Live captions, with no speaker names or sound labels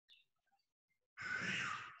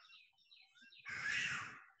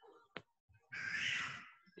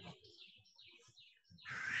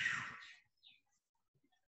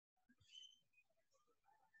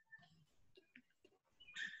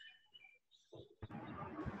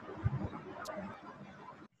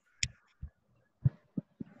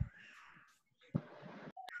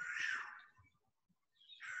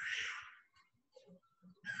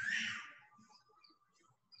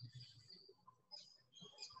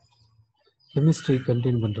Chemistry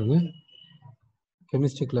continue பண்ணுறோங்க.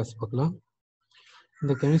 Chemistry class பார்க்கலாம்.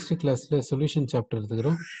 இந்த கெமிஸ்ட்ரி கிளாஸில் சொல்யூஷன் சாப்டர்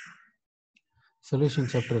எடுத்துக்கிறோம்.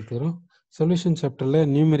 சொல்யூஷன் சாப்டரில்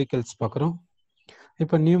நியூமெரிக்கல்ஸ் பார்க்குறோம்.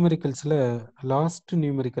 இப்போ நியூமெரிக்கல்ஸில் லாஸ்ட்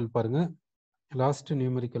நியூமெரிக்கல் பாருங்கள். லாஸ்ட்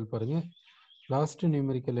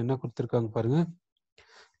நியூமெரிக்கல் என்ன கொடுத்துருக்காங்க பாருங்கள்.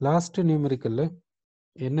 லாஸ்ட் நியூமெரிக்கலில்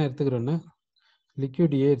என்ன எடுத்துக்கிறோன்னா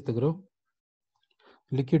லிக்விட் ஏ எடுத்துக்கிறோம்.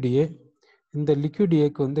 லிக்விட் ஏ, இந்த லிக்விட்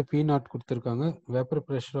ஏக்கு வந்து P0 கொடுத்துருக்காங்க. வேப்பர்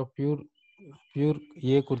ப்ரெஷர் ஆஃப் பியூர்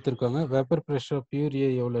ஏ கொடுத்துருக்காங்க. Vapour pressure of pure A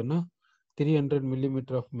எவ்வளோன்னா 300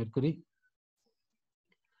 millimeter of mercury.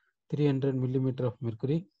 300 millimeter of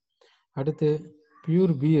mercury. அடுத்து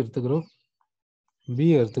பியூர் பி எடுத்துக்கிறோம்.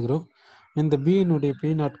 இந்த பியினுடைய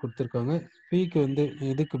P0 கொடுத்துருக்காங்க. பிக்கு வந்து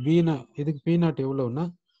இதுக்கு P0 எவ்வளோன்னா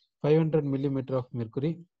 500 millimeter of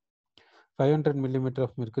mercury. 500 millimeter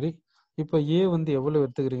of mercury. இப்போ ஏ வந்து எவ்வளோ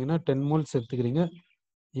எடுத்துக்கிறீங்கன்னா 10 moles எடுத்துக்கிறீங்க.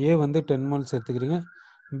 ஏ வந்து 10 moles எடுத்துக்கிறீங்க.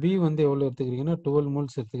 பி வந்து எவ்வளோ எடுத்துக்கிறீங்கன்னா 12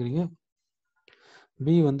 moles எடுத்துக்கிறீங்க.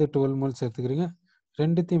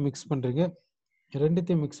 ரெண்டுத்தையும் மிக்ஸ் பண்ணுறீங்க.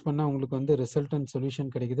 ரெண்டுத்தையும் மிக்ஸ் பண்ணால் உங்களுக்கு வந்து ரிசல்டன்ட்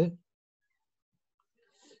சொல்யூஷன் கிடைக்குது.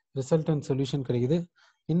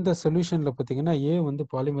 இந்த சொல்யூஷனில் பார்த்தீங்கன்னா ஏ வந்து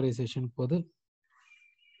பாலிமரைசேஷன் போகுது.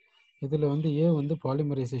 இதில் வந்து ஏ வந்து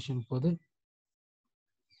பாலிமரைசேஷன் போகுது.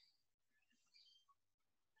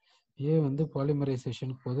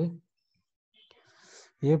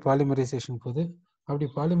 அப்படி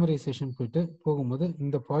பாலிமரைசேஷன் போகும்போது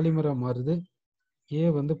இந்த பாலிமரா மாறுது. ஏ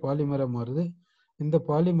வந்து பாலிமரா மாறுது. இந்த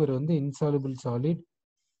பாலிமர் வந்து இன்சாலுபிள் சாலிட்.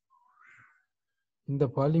 இந்த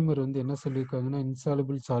பாலிமர் வந்து என்ன சொல்லியிருக்காங்கன்னா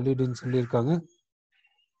இன்சாலுபிள் சாலிட்னு சொல்லியிருக்காங்க.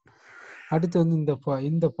 அடுத்து வந்து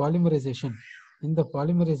இந்த பாலிமரைசேஷன்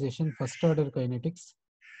ஃபர்ஸ்ட் ஆர்டர் கைனெட்டிக்ஸ்.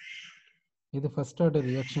 இது ஃபர்ஸ்ட் ஆர்டர்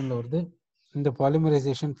ரியாக்ஷனில் வருது.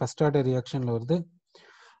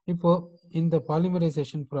 இப்போ இந்த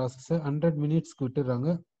பாலிமரைசேஷன் ப்ராசஸை 100 மினிட்ஸ்க்கு விட்டுறாங்க.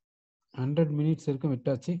 100 மினிட்ஸ் வரைக்கும்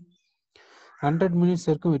விட்டாச்சு. 100 மினிட்ஸ்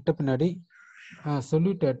வரைக்கும் விட்ட பின்னாடி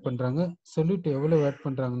சொல்யூட் ஆட் பண்ணுறாங்க. சொல்யூட் எவ்வளோ add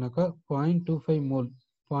பண்ணுறாங்கனாக்கா 0.25 mole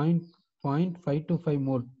 0.525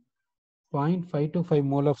 mole 0.525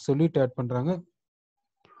 mole of solute add பண்ணுறாங்க.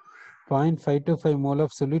 0.525 மோல்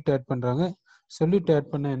ஆஃப் சொல்யூட் ஆட் பண்ணுறாங்க. சொல்யூட்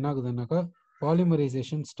ஆட் பண்ண என்ன ஆகுதுன்னாக்கா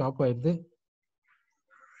பாலிமரைசேஷன் ஸ்டாப் ஆயிடுது.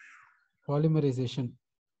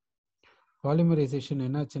 பாலிமரைசேஷன்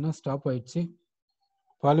என்னாச்சுன்னா ஸ்டாப் ஆயிடுச்சு.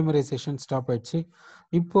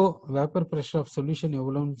 இப்போ வேப்பர் ப்ரெஷர் ஆஃப் சொல்யூஷன்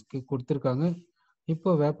எவ்வளோன்னு கொடுத்துருக்காங்க. இப்போ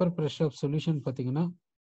வேப்பர் ப்ரெஷர் ஆஃப் சொல்யூஷன் பார்த்தீங்கன்னா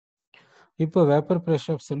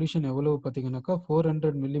எவ்வளவு பார்த்தீங்கன்னாக்கா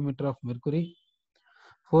 400 millimeter of mercury.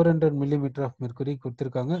 400 millimeter of mercury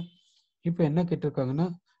கொடுத்துருக்காங்க. இப்போ என்ன கேட்டிருக்காங்கன்னா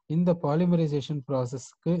இந்த பாலிமரைசேஷன்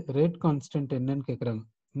ப்ராசஸ்க்கு ரேட் கான்ஸ்டன்ட் என்னன்னு கேட்குறாங்க.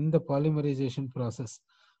 இந்த பாலிமரைசேஷன்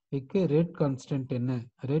ப்ராசஸ்க்கு ரேட் கான்ஸ்டன்ட்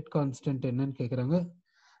என்னன்னு கேட்குறாங்க.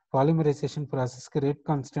 பாலிமரைசேஷன் ப்ராசஸ்க்கு ரேட்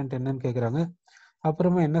கான்ஸ்டன்ட் என்னன்னு கேட்குறாங்க.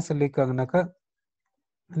 அப்புறமா என்ன சொல்லியிருக்காங்கனாக்கா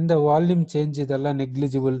இந்த வால்யூம் சேஞ்ச் இதெல்லாம்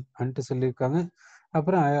நெக்லிஜிபிள் அன்ட்டு சொல்லியிருக்காங்க.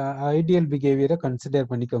 அப்புறம் ஐடியல் பிஹேவியரை கன்சிடர்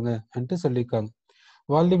பண்ணிக்கோங்க அன்ட்டு சொல்லியிருக்காங்க.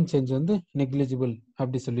 வால்யூம் சேஞ்ச் வந்து நெக்லிஜிபிள்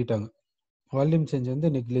அப்படி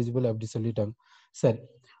சொல்லிட்டாங்க. சரி,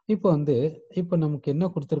 இப்போ நமக்கு என்ன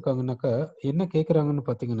கொடுத்துருக்காங்கனாக்கா என்ன கேட்குறாங்கன்னு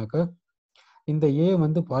பார்த்தீங்கன்னாக்கா இந்த ஏ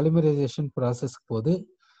வந்து பாலிமரைசேஷன் ப்ராசஸ்க்கு போது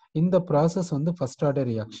இந்த ப்ராசஸ் வந்து first order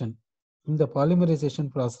reaction.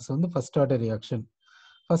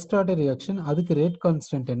 First order reaction அதுக்கு ரேட்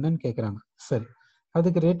கான்ஸ்டன்ட் என்னன்னு கேட்குறாங்க. சரி,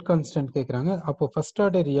 அதுக்கு ரேட் கான்ஸ்டன்ட் கேட்குறாங்க. அப்போ ஃபர்ஸ்ட்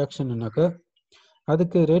ஆர்டர் ரியாக்ஷன்னாக்கா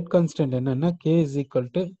அதுக்கு ரேட் கான்ஸ்டன்ட் என்னன்னா K is equal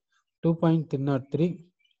to 2.303.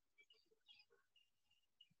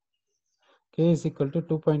 K is equal to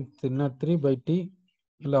 2.303 by T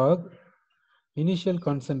log initial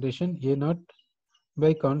concentration A0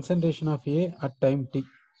 by concentration of A at time T.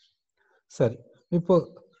 சரி, இப்போ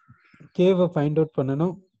K-வை ஃபைண்ட் அவுட்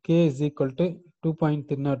பண்ணணும். K is equal to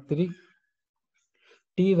 2.303.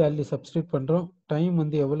 T value substitute பண்ணுறோம். Time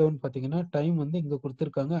வந்து எவ்வளோன்னு பார்த்தீங்கன்னா time வந்து இங்கே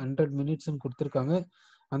கொடுத்துருக்காங்க 100 மினிட்ஸ்ன்னு கொடுத்துருக்காங்க.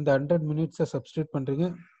 அந்த 100 மினிட்ஸை சப்ஸ்டியூட் பண்ணுறீங்க.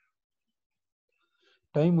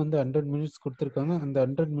 டைம் வந்து 100 மினிட்ஸ் கொடுத்துருக்காங்க. அந்த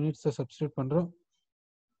 100 மினிட்ஸை சப்ஸ்டியூட் பண்ணுறோம்.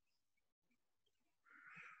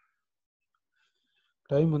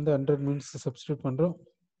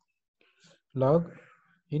 Lock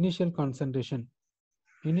initial concentration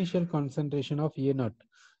of A0.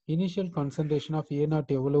 Initial concentration of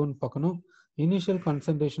A0 எவ்வளவுன்னு பார்க்கணும். இனிஷியல்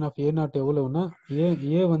கான்சன்ட்ரேஷன் ஆஃப் A0 எவ்வளவுன்னா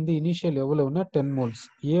ஏ வந்து இனிஷியல் எவ்வளவுன்னா 10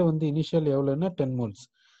 மோல்ஸ்.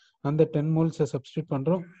 அந்த 10 மோல்ஸை சப்ஸ்டியூட்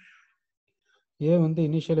பண்ணுறோம். ஏ வந்து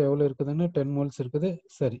இனிஷியல் எவ்வளோ இருக்குதுன்னு 10 மோல்ஸ் இருக்குது.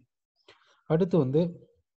 சரி, அடுத்து வந்து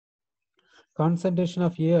concentration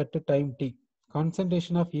of A at time D.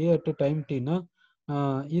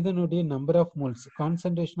 இதனுடைய number of moles.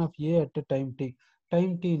 Concentration of A at time D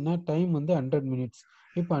time tனா time வந்து 100 மினிட்ஸ்.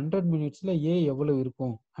 இப்போ 100 மினிட்ஸில் ஏ எவ்வளோ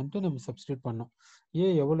இருக்கும் அன்ட்டு நம்ம சப்ஸ்டியூட் பண்ணோம். ஏ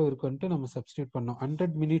எவ்வளோ இருக்குன்ட்டு நம்ம சப்ஸ்டியூட் பண்ணோம்.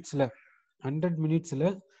 100 மினிட்ஸில்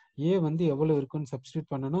ஏ வந்து எவ்வளோ இருக்குன்னு சப்ஸ்டியூட்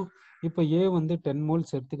பண்ணணும். இப்போ ஏ வந்து 10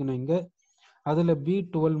 மோல்ஸ் எடுத்துக்கணும். இங்கே அதில் பி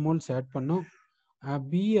 12 மோல்ஸ் ஆட் பண்ணோம்.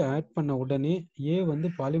 பி ஆட் பண்ண உடனே ஏ வந்து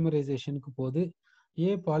பாலிமரைசேஷனுக்கு போகுது. ஏ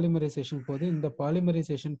பாலிமரைசேஷன் போகுது. இந்த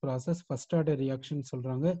polymerisation process first order reaction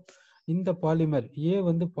சொல்கிறாங்க. இந்த பாலிமர் ஏ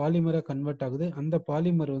வந்து பாலிமராக கன்வெர்ட் ஆகுது. அந்த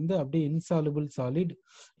பாலிமர் வந்து அப்படியே இன்சாலுபிள் சாலிட்.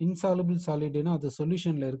 இன்சாலுபிள் சாலிட்னா அது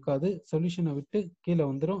சொல்யூஷனில் இருக்காது. சொல்யூஷனை விட்டு கீழே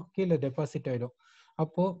வந்துடும், கீழே டெபாசிட் ஆகிடும்.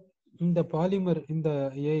 அப்போது இந்த பாலிமர் இந்த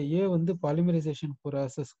ஏ வந்து பாலிமரைசேஷன்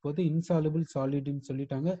ப்ராசஸ் போது இன்சாலுபிள் சாலிட்னு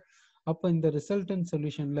சொல்லிட்டாங்க. அப்போ இந்த ரிசல்டன்ட்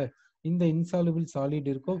சொல்யூஷனில் இந்த இன்சாலுபிள் சாலிட்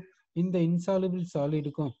இருக்கும். இந்த இன்சாலுபிள்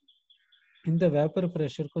சாலிடுக்கும் இந்த வேப்பர்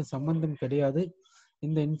ப்ரெஷருக்கும் சம்பந்தம் கிடையாது.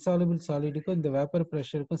 இந்த இன்சாலுபிள் சாலிடுக்கும் இந்த வேப்பர்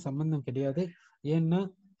ப்ரெஷருக்கும் சம்பந்தம் கிடையாது. ஏன்னா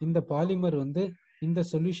இந்த பாலிமர் வந்து இந்த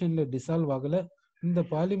சொல்யூஷன்ல டிசால்வ் ஆகலை. இந்த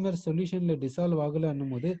பாலிமர் சொல்யூஷன்ல டிசால்வ்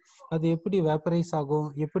ஆகலைன்னும் போது அது எப்படி வேப்பரைஸ் ஆகும்,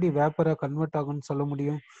 எப்படி வேப்பரா கன்வெர்ட் ஆகும்னு சொல்ல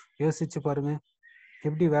முடியும்? யோசிச்சு பாருங்க.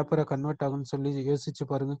 எப்படி வேப்பரா கன்வெர்ட் ஆகும்னு சொல்லி யோசிச்சு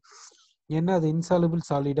பாருங்க. ஏன்னா அது இன்சாலுபிள்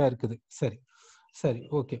சாலிடா இருக்குது. சரி சரி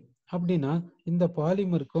ஓகே. அப்படின்னா இந்த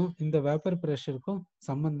பாலிமருக்கும் இந்த வேப்பர் ப்ரெஷருக்கும்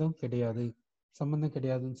சம்பந்தம்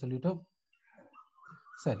கிடையாதுன்னு சொல்லிட்டோம்.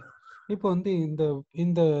 சரி, இப்போ வந்து இந்த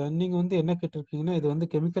இந்த நீங்க வந்து என்ன கேட்டிருக்கீங்கன்னா, இது வந்து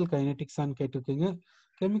கெமிக்கல் கைனெட்டிக்ஸான்னு கேட்டிருக்கீங்க.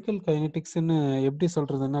 கெமிக்கல் கைனெட்டிக்ஸ்ன்னு எப்படி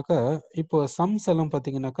சொல்றதுனாக்கா, இப்போ சம்ஸ் எல்லாம்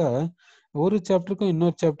பார்த்தீங்கன்னாக்கா ஒரு சாப்டருக்கும்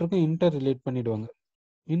இன்னொரு சாப்டருக்கும் இன்டர் ரிலேட்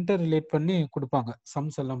பண்ணி கொடுப்பாங்க.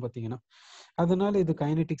 சம்ஸ் எல்லாம் பார்த்தீங்கன்னா அதனால இது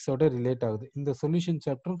கைனெட்டிக்ஸோட ரிலேட் ஆகுது. இந்த சொல்யூஷன்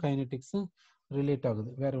சாப்டரும் கைனெட்டிக்ஸும் ரிலேட் ஆகுது,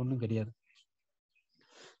 வேற ஒன்றும் கிடையாது.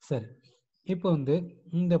 சரி, இப்போ வந்து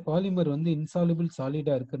இந்த பாலிமர் வந்து இன்சாலுபிள்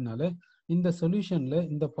சாலிடா இருக்கிறதுனால இந்த சொல்யூஷன்ல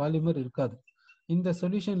இந்த பாலிமர் இருக்காது. இந்த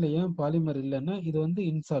சொல்யூஷன்ல ஏன் பாலிமர் இல்லைன்னா இது வந்து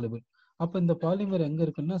இன்சாலுபிள். அப்போ இந்த பாலிமர் எங்க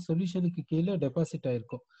இருக்குன்னா சொல்யூஷனுக்கு கீழே டெபாசிட்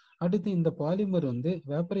ஆயிருக்கும். அடுத்து இந்த பாலிமர் வந்து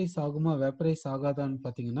வேப்பரைஸ் ஆகுமா வேப்பரைஸ் ஆகாதான்னு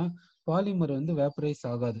பார்த்தீங்கன்னா பாலிமர் வந்து வேப்பரைஸ்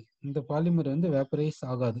ஆகாது. இந்த பாலிமர் வந்து வேப்பரைஸ்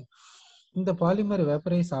ஆகாது. இந்த பாலிமர்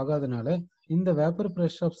வேப்பரைஸ் ஆகாதனால இந்த வேப்பர்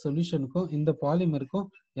ப்ரெஷர் ஆஃப் சொல்யூஷனுக்கும் இந்த பாலிமருக்கும்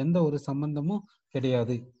எந்த ஒரு சம்பந்தமும்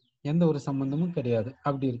கிடையாது.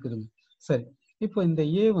 அப்படி இருக்குதுங்க. சரி, இப்போ இந்த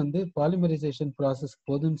ஏ வந்து பாலிமரைசேஷன் ப்ராசஸ்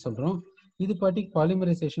போகுதுன்னு சொல்றோம். இது பாட்டிக்கு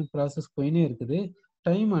பாலிமரைசேஷன் ப்ராசஸ் போயினே இருக்குது.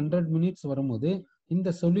 டைம் 100 மினிட்ஸ் வரும்போது இந்த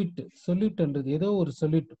சொல்யூட்ன்றது ஏதோ ஒரு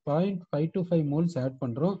சொல்யூட் 0.525 மோல்ஸ் ஆட்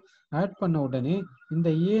பண்றோம். ஆட் பண்ண உடனே இந்த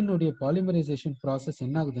ஏனுடைய பாலிமரைசேஷன் ப்ராசஸ்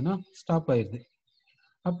என்ன ஆகுதுன்னா ஸ்டாப் ஆயிடுது.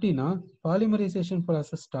 அப்படின்னா பாலிமரைசேஷன்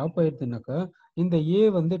ப்ராசஸ் ஸ்டாப் ஆயிடுதுனாக்கா இந்த ஏ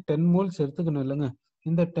வந்து 10 மோல்ஸ் எடுத்துக்கணும் இல்லைங்க.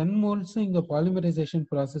 இந்த 10 மோல்ஸ் இங்க பாலிமரைசேஷன்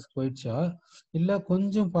ப்ராசஸ் போயிடுச்சா இல்ல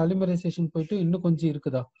கொஞ்சம் பாலிமரைசேஷன் போயிட்டு இன்னும் கொஞ்சம்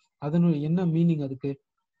இருக்குதா? அதனுடைய என்ன மீனிங் அதுக்கு?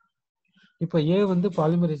 இப்போ ஏ வந்து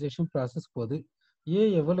பாலிமரைசேஷன் ப்ராசஸ் போகுது. ஏ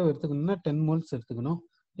எவ்வளவு எடுத்துக்கணும்னா 10 மோல்ஸ் எடுத்துக்கணும்.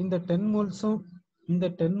 இந்த 10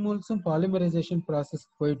 மோல்ஸும் பாலிமரைசேஷன் ப்ராசஸ்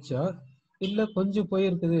போயிடுச்சா இல்ல கொஞ்சம்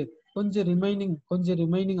போயிருக்குது, கொஞ்சம்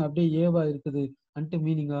ரிமைனிங் அப்படியே ஏவா இருக்குது அன்ட்டு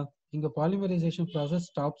மீனிங்கா? இங்க பாலிமரைசேஷன் ப்ராசஸ்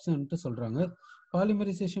ஸ்டாப்ஸ்ன்ட்டு சொல்றாங்க.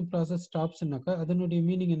 பாலிமரைசேஷன் ப்ராசஸ் ஸ்டாப்ஸ்னாக்கா அதனுடைய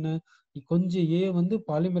மீனிங் என்ன? கொஞ்சம் ஏ வந்து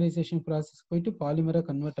பாலிமரைசேஷன் ப்ராசஸ் போயிட்டு பாலிமரா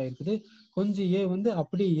கன்வெர்ட் ஆயிருக்குது, கொஞ்சம் ஏ வந்து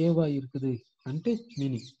அப்படியே ஏவா இருக்குது அன்ட்டு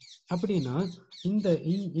மீனிங். அப்படின்னா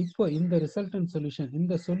இப்போ இந்த ரிசல்டன்ட் சொல்யூஷன்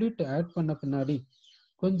இந்த சொல்யூட் ஆட் பண்ண பின்னாடி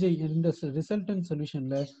கொஞ்சம் இந்த ரிசல்டன்ட்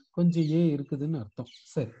சொல்யூஷன்ல கொஞ்சம் ஏ இருக்குதுன்னு அர்த்தம்.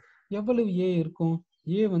 சரி, எவ்வளவு ஏ இருக்கும்?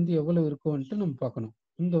 ஏ வந்து எவ்வளவு இருக்கும்ன்ட்டு நம்ம பார்க்கணும்.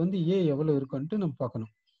 இங்க வந்து ஏ எவ்வளவு இருக்கும்ன்ட்டு நம்ம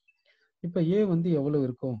பார்க்கணும். இப்போ ஏ வந்து எவ்வளவு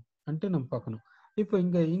இருக்கும் அன்ட்டு நம்ம பார்க்கணும். இப்போ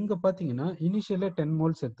இங்க பாத்தீங்கன்னா இனிஷியலா 10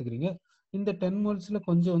 மோல்ஸ் எடுத்துக்கிறீங்க. இந்த 10 மோல்ஸ்ல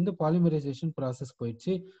கொஞ்சம் வந்து பாலிமரைசேஷன் ப்ராசஸ்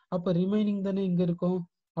போயிடுச்சு. அப்ப ரிமைனிங் தானே இங்க இருக்கும்.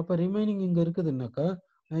 அப்ப ரிமைனிங் இங்க இருக்குதுன்னாக்கா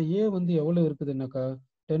ஏ வந்து எவ்வளவு இருக்குதுன்னாக்கா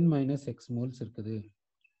 10 மைனஸ் எக்ஸ் மோல்ஸ் இருக்குது.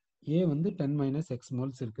 ஏ வந்து 10 மைனஸ் எக்ஸ்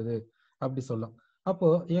மோல்ஸ் இருக்குது அப்படி சொல்லலாம். அப்போ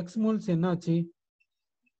எக்ஸ் மோல்ஸ் என்னாச்சு?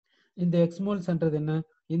 இந்த எக்ஸ் மோல்ஸ்ன்றது என்ன?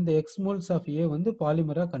 இந்த எக்ஸ் மோல்ஸ் ஆஃப் ஏ வந்து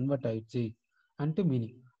பாலிமரா கன்வெர்ட் ஆயிடுச்சு அன்ட்டு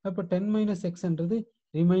மீனிங். அப்போ 10 minus எக்ஸ்ன்றது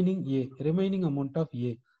remaining amount of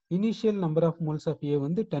A. Initial number of moles of ஏ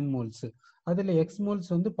வந்து 10 மோல்ஸ். அதுல எக்ஸ் மோல்ஸ்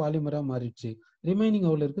வந்து பாலிமரா மாறிடுச்சு. ரிமைனிங்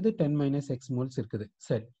எவ்வளவு இருக்குது? 10 மைனஸ் எக்ஸ் மோல்ஸ் இருக்குது.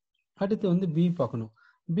 சரி, அடுத்து வந்து பி பார்க்கணும்.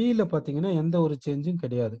 பியில் பார்த்தீங்கன்னா எந்த ஒரு சேஞ்சும்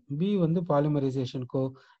கிடையாது. பி வந்து பாலிமரைசேஷனுக்கோ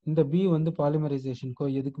இந்த பி வந்து பாலிமரைசேஷனுக்கோ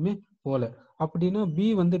எதுக்குமே போல. அப்படின்னா பி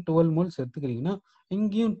வந்து 12 மோல்ஸ் எடுத்துக்கிறீங்கன்னா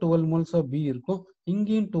இங்கேயும் 12 மோல்ஸ் ஆஃப் பி இருக்கும்,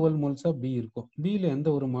 இங்கேயும் 12 மோல்ஸ் ஆஃப் பி இருக்கும். பியில் எந்த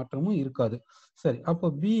ஒரு மாற்றமும் இருக்காது. சரி, அப்போ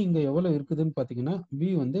பி இங்க எவ்வளவு இருக்குதுன்னு பார்த்தீங்கன்னா பி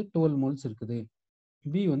வந்து 12 மோல்ஸ்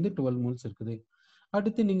இருக்குது.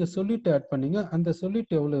 அடுத்து நீங்க சொல்யூட் ஆட் பண்ணீங்க. அந்த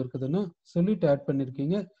சொல்யூட் எவ்வளவு இருக்குதுன்னா சொல்யூட் ஆட்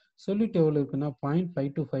பண்ணிருக்கீங்க. சொல்யூட் எவ்வளவு இருக்குன்னா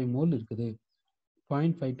 0.525 மோல் இருக்குது.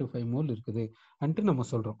 0.525 மோல் இருக்குது அன்ட்டு நம்ம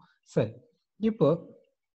சொல்றோம். சரி, இப்போ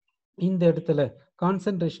இந்த இடத்துல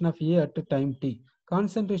concentration of A at time D,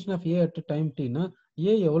 concentration of A at time Tina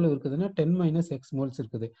ஏ எவ்வளவு இருக்குதுன்னா 10 மைனஸ் எக்ஸ் மோல்ஸ்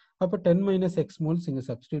இருக்குது. அப்போ 10 மைனஸ் எக்ஸ் மோல்ஸ் இங்கே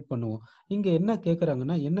சப்ஸ்டியூட் பண்ணுவோம். இங்கே என்ன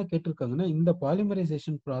கேட்குறாங்கன்னா, என்ன கேட்டிருக்காங்கன்னா, இந்த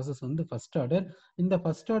பாலிமரைசேஷன் ப்ராசஸ் வந்து ஃபர்ஸ்ட் ஆர்டர், இந்த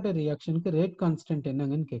ஃபர்ஸ்ட் ஆர்டர் ரியாக்ஷனுக்கு ரேட் கான்ஸ்டன்ட்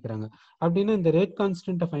என்னங்கன்னு கேட்குறாங்க. அப்படின்னா இந்த ரேட்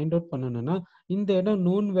கான்ஸ்டன்ட்டை ஃபைண்ட் அவுட் பண்ணணும்னா இந்த இடம்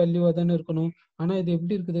நோன் வேல்யூவாக தானே இருக்கணும். ஆனால் இது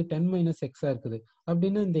எப்படி இருக்குது, 10 மைனஸ் எக்ஸாக இருக்குது.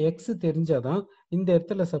 அப்படின்னா இந்த எக்ஸ் தெரிஞ்சாதான் இந்த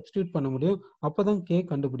இடத்துல சப்ஸ்டியூட் பண்ண முடியும். அப்போதான் கே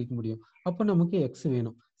கண்டுபிடிக்க முடியும். அப்போ நமக்கு எக்ஸ்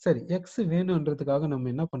வேணும். சரி, எக்ஸ் வேணுன்றதுக்காக நம்ம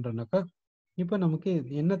என்ன பண்றோம்னாக்கா, இப்போ நமக்கு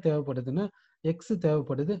என்ன தேவைப்படுதுன்னா எக்ஸ்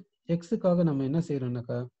தேவைப்படுது. எக்ஸுக்காக நம்ம என்ன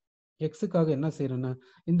செய்யறோம்னாக்கா, எக்ஸுக்காக என்ன செய்யறோம்னா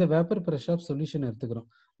இந்த வேப்பர் ப்ரெஷர் ஆஃப் சொல்யூஷன் எடுத்துக்கிறோம்.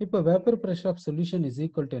 இப்போ vapour pressure of solution is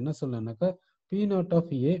equal to என்ன சொல்லலாம்னாக்கா, B not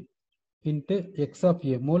of A into X of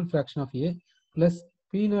A mole fraction of A plus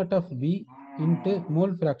B not of B into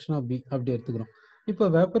mole fraction of B அப்படி எடுத்துக்கிறோம். இப்போ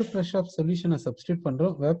vapour pressure of சொல்யூஷனை substitute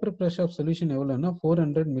பண்றோம். Vapour pressure of solution எவ்வளோன்னா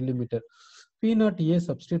 400 millimetre. B not a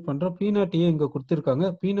substitute பண்றோம். B not a இங்க கொடுத்துருக்காங்க.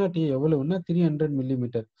 B not a எவ்வளவுன்னா 300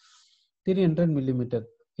 millimetre. 300 millimetre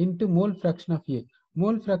into mole fraction of A.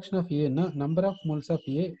 Mole fraction of ஏன்னா number of moles of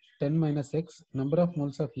A 10 minus X number of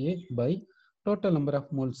moles of A by total number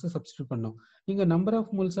of moles substitute பண்ணோம். இங்க number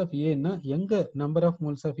of moles of ஏன்னா எங்க number of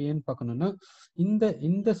moles of ஏன்னு பார்க்கணும்னா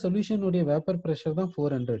இந்த சொல்யூஷனுடைய vapour pressure தான்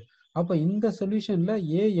 400. அப்ப இந்த சொல்யூஷன்ல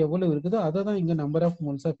ஏ எவ்வளவு இருக்குதோ அதை தான் இங்க number of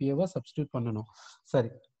moles of Eva substitute பண்ணணும்.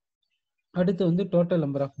 சரி, அடுத்து வந்து total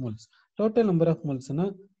number of moles. Total number of மோல்ஸ்னா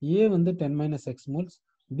ஏ வந்து 10 மைனஸ் எக்ஸ் மோல்ஸ்,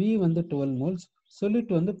 பி வந்து 12 மோல்ஸ்,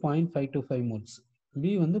 சொல்யூட் வந்து 0.525 மோல்ஸ்.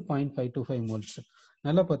 பி வந்து 0.525 மோல்ஸ்.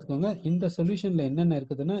 நல்லா பார்த்துக்கோங்க. இந்த சொல்யூஷன்ல என்னென்ன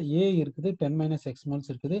இருக்குதுன்னா ஏ இருக்குது 10 மைனஸ் எக்ஸ் மோல்ஸ்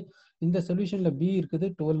இருக்குது. இந்த சொல்யூஷன்ல பி இருக்குது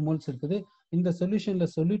 12 மோல்ஸ் இருக்குது. இந்த சொல்யூஷன்ல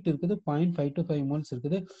சொல்யூட் இருக்குது 0.525 மோல்ஸ்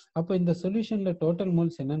இருக்குது. அப்போ இந்த சொல்யூஷன்ல டோட்டல்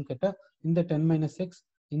மோல்ஸ் என்னன்னு கேட்டா இந்த 10 மைனஸ் எக்ஸ்,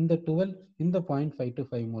 இந்த 12, இந்த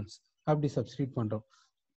 0.525 மோல்ஸ் அப்படி சப்ஸ்டியூட் பண்றோம்.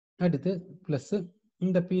 அடுத்து பிளஸ்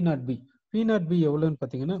இந்த B not be. B not be எவ்வளோன்னு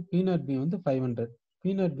பார்த்தீங்கன்னா பி நாட் பி வந்து 500.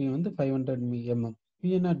 பி நாட் பி வந்து 500 mm.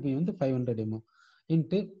 பி நாட் பி வந்து 500 mm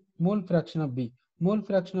into mole fraction of B. Mole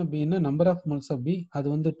fraction of பின்னா number of moles of B அது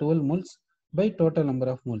வந்து 12 moles by total number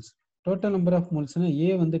of moles. Total number of மோல்ஸ்னா ஏ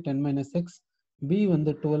வந்து 10 minus X, B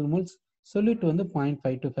வந்து 12 moles, solute வந்து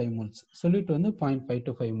 0.525 moles. Solute வந்து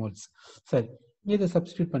 0.525 moles. சரி, இதை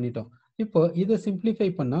substitute பண்ணிட்டோம். இப்போ இதை சிம்பிளிஃபை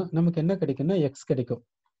பண்ணா நமக்கு என்ன கிடைக்குன்னா எக்ஸ் கிடைக்கும்.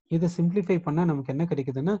 இதை சிம்பிளிஃபை பண்ணா நமக்கு என்ன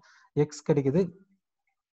கிடைக்குதுன்னா எக்ஸ் கிடைக்குது.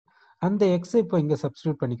 அந்த எக்ஸ் இப்போ இங்க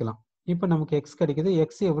சப்ஸ்டியூட் பண்ணிக்கலாம். இப்போ நமக்கு எக்ஸ் கிடைக்குது.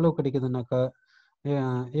 எக்ஸ் எவ்வளவு கிடைக்குதுன்னாக்கா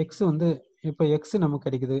எக்ஸ் வந்து இப்போ எக்ஸ் நமக்கு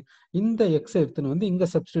கிடைக்குது. இந்த எக்ஸ் எடுத்துன்னு வந்து இங்க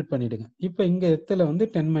சப்ஸ்டியூட் பண்ணிடுங்க. இப்போ இங்க இடத்துல வந்து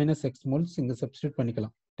 10 மைனஸ் எக்ஸ் மோல்ஸ் இங்க சப்ஸ்டியூட்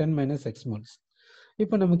பண்ணிக்கலாம். 10 மைனஸ் எக்ஸ் மோல்ஸ்.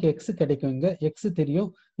 இப்போ நமக்கு எக்ஸ் கிடைக்கும். இங்க எக்ஸ் தெரியும்.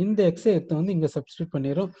 இந்த எக்ஸ் எடுத்து வந்து இங்க சப்ஸ்டியூட்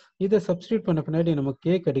பண்ணிடுறோம். இதை சப்ஸ்டியூட் பண்ண பின்னாடி நமக்கு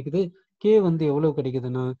கே கிடைக்குது. கே வந்து எவ்வளவு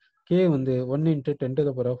கிடைக்குதுன்னா கே வந்து 1 ×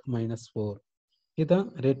 10⁻⁻⁴. இதுதான்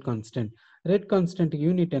rate constant. Rate constant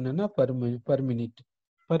unit என்னன்னா பர் மினிட்.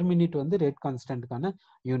 பர் மினிட் வந்து ரேட் கான்ஸ்டன்ட்கான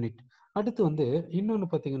யூனிட். அடுத்து வந்து இன்னொன்னு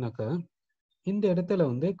பார்த்தீங்கன்னாக்கா இந்த இடத்துல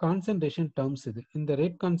வந்து கான்சன்ட்ரேஷன் டேர்ம்ஸ் இது. இந்த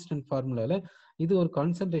ரேட் கான்ஸ்டன்ட் ஃபார்முலால இது ஒரு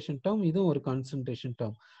கான்சன்ட்ரேஷன் டேர்ம், இதுவும் ஒரு கான்சன்ட்ரேஷன்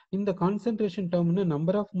டேர்ம். இந்த concentration டேர்ம்னா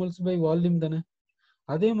number of moles by volume தானே.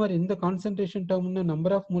 அதே மாதிரி இந்த concentration டேர்ம்னா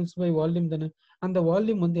number of moles by volume தானே. அந்த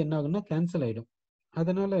வால்யூம் வந்து என்ன ஆகும்னா கேன்சல் ஆயிடும்.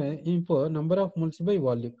 அதனால இப்போ number of moles by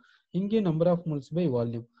volume, இங்கே number of moles by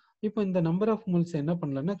volume. இப்போ இந்த நம்பர் ஆஃப் மோல்ஸ் என்ன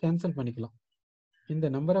பண்ணலாம்னா கேன்சல் பண்ணிக்கலாம். இந்த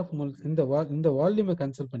நம்பர் ஆஃப் மோல்ஸ் இந்த வால்யூமை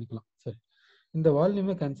கேன்சல் பண்ணிக்கலாம். சரி, இந்த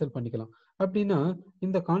வால்யூமை கேன்சல் பண்ணிக்கலாம். அப்படின்னா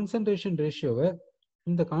இந்த கான்சன்ட்ரேஷன் ரேஷியோவை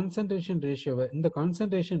இந்த கான்சன்ட்ரேஷன்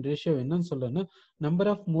ரேஷியோ என்னன்னு சொல்லணும்னா நம்பர்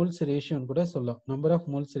ஆஃப் மோல்ஸ் ரேஷியோன்னு கூட சொல்லலாம். நம்பர் ஆஃப்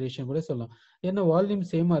மோல்ஸ் ரேஷியோ கூட சொல்லலாம். ஏன்னா வால்யூம்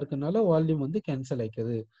சேமா இருக்கனால வால்யூம் வந்து கேன்சல்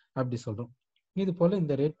ஆயிக்குது அப்படி சொல்றோம். இது போல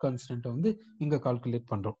இந்த ரேட் கான்ஸ்டன்ட்டை வந்து இங்க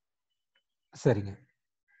கால்குலேட் பண்றோம். சரிங்க.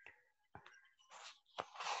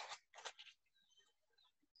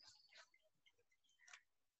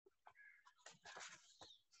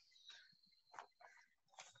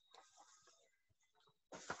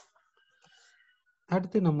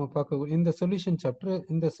 அடுத்து நம்ம பார்க்க இந்த சொல்யூஷன்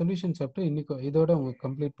சாப்டர் இன்னைக்கு இதோட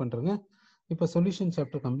கம்ப்ளீட் பண்றோங்க. இப்போ சொல்யூஷன்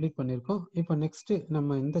சாப்டர் கம்ப்ளீட் பண்ணியிருக்கோம். இப்போ நெக்ஸ்ட்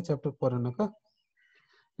நம்ம இந்த சாப்டர் போறோம்னாக்கா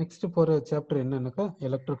நெக்ஸ்ட் போற சாப்டர் என்னன்னாக்கா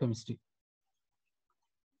எலக்ட்ரோகெமிஸ்ட்ரி.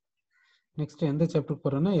 நெக்ஸ்ட் எந்த சாப்டர்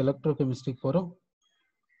போறோம்னா எலக்ட்ரோகெமிஸ்ட்ரிக்கு போறோம்.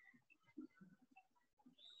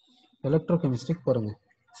 எலக்ட்ரோகெமிஸ்ட்ரிக்கு போறோங்க.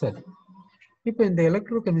 சரி, இப்போ இந்த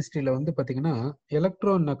எலக்ட்ரோகெமிஸ்ட்ரியில வந்து பாத்தீங்கன்னா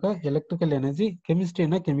எலக்ட்ரோன்னாக்கா எலக்ட்ரிக்கல் எனர்ஜி,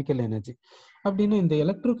 கெமிஸ்ட்ரினா கெமிக்கல் எனர்ஜி. அப்படின்னு இந்த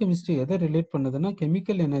எலக்ட்ரோகெமிஸ்ட்ரி எதை ரிலேட் பண்ணுதுன்னா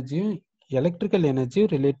கெமிக்கல் எனர்ஜியும் எலக்ட்ரிக்கல் எனர்ஜியும்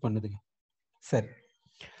ரிலேட் பண்ணுதுங்க. சரி,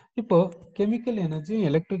 இப்போ கெமிக்கல் எனர்ஜியும்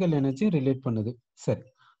எலக்ட்ரிக்கல் எனர்ஜியும் ரிலேட் பண்ணுது. சரி,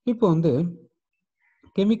 இப்போ வந்து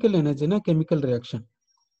கெமிக்கல் எனர்ஜினா கெமிக்கல் ரியாக்ஷன்.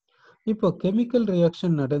 இப்போ கெமிக்கல்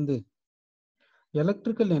ரியாக்ஷன் நடந்து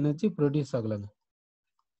electrical energy produce ஆகலாங்க.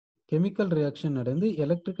 Chemical reaction நடந்து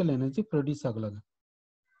electrical energy produce ஆகலாங்க.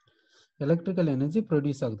 Electrical energy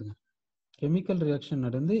produce ஆகுதுங்க. கெமிக்கல் ரியாக்ஷன்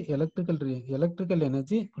நடந்து எலக்ட்ரிக்கல்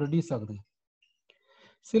எனர்ஜி ப்ரொடியூஸ் ஆகுதுங்க.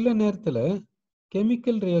 சில நேரத்தில்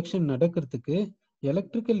கெமிக்கல் ரியாக்ஷன் நடக்கிறதுக்கு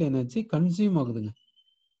எலக்ட்ரிக்கல் எனர்ஜி கன்சியூம் ஆகுதுங்க.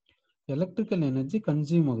 எலக்ட்ரிக்கல் எனர்ஜி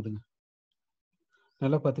கன்சியூம் ஆகுதுங்க.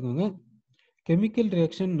 நல்லா பார்த்துக்கோங்க. கெமிக்கல்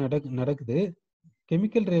ரியாக்ஷன் நடக்குது.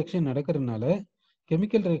 கெமிக்கல் ரியாக்ஷன் நடக்கிறதுனால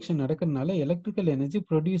எலக்ட்ரிக்கல் எனர்ஜி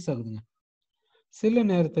ப்ரொடியூஸ் ஆகுதுங்க. சில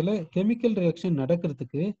நேரத்தில் கெமிக்கல் ரியாக்ஷன்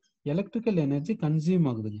நடக்கிறதுக்கு எலக்ட்ரிக்கல் எனர்ஜி கன்சியூம்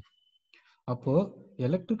ஆகுதுங்க. அப்போ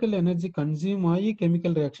எலக்ட்ரிக்கல் எனர்ஜி கன்சியூம் ஆகி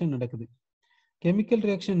கெமிக்கல் ரியாக்ஷன் நடக்குது. கெமிக்கல்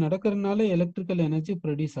ரியாக்ஷன் நடக்கிறதுனால எலக்ட்ரிக்கல் எனர்ஜி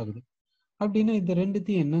ப்ரொடியூஸ் ஆகுது. அப்படின்னா இது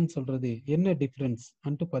ரெண்டுத்தையும் என்னன்னு சொல்றது, என்ன டிஃபரன்ஸ்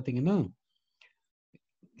அன்ட்டு பார்த்தீங்கன்னா,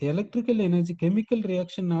 electrical energy chemical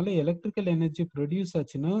ரியாக்ஷன்னால electrical energy produce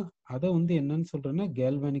ஆச்சுன்னா அதை வந்து என்னன்னு சொல்றேன்னா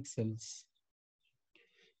கேல்வானிக் செல்ஸ்.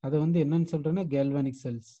 அதை வந்து என்னன்னு சொல்றேன்னா கேல்வானிக்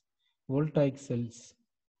செல்ஸ், வோல்டாயிக் செல்ஸ்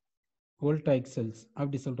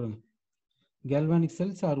அப்படி சொல்றாங்க. Galvanic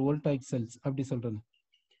cells R voltaic cells அப்படி சொல்றாங்க.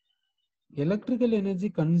 எலக்ட்ரிக்கல் எனர்ஜி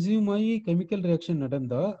கன்சியூம் ஆகி கெமிக்கல் ரியாக்ஷன்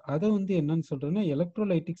நடந்தா அதை வந்து என்னன்னு சொல்றேன்னா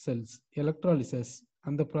எலக்ட்ரோலைட்டிக் செல்ஸ், எலக்ட்ராலிசஸ்.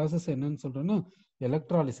 அந்த ப்ராசஸ் என்னன்னு சொல்றேன்னா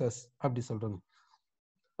எலக்ட்ராலிசஸ் அப்படி சொல்றாங்க.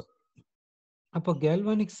 அப்போ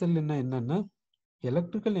கேல்வானிக் செல் என்னன்னா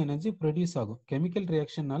எலக்ட்ரிக்கல் எனர்ஜி ப்ரொடியூஸ் ஆகும். கெமிக்கல்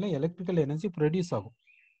ரியாக்ஷன்னால எலக்ட்ரிக்கல் எனர்ஜி ப்ரொடியூஸ் ஆகும்.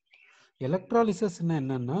 எலக்ட்ராலிசஸ்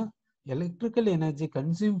என்னன்னா எலக்ட்ரிக்கல் எனர்ஜி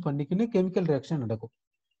கன்சியூம் பண்ணிக்கின்னு கெமிக்கல் ரியாக்ஷன் நடக்கும்.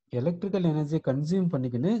 எலக்ட்ரிக்கல் எனர்ஜி கன்சியூம்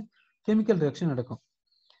பண்ணிக்கின்னு கெமிக்கல் ரியாக்ஷன் நடக்கும்.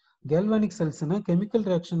 Galvanic செல்ஸ்னா chemical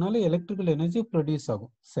ரியாக்ஷனால electrical energy produce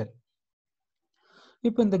ஆகும். சரி,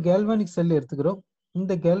 இப்போ இந்த கேல்வானிக் செல் எடுத்துக்கிறோம்.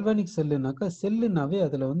 இந்த கேல்வானிக் செல்லுனாக்கா செல்லுனாவே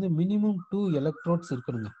அதில் வந்து மினிமம் 2 எலக்ட்ரோட்ஸ்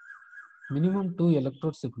இருக்கணுங்க. மினிமம் 2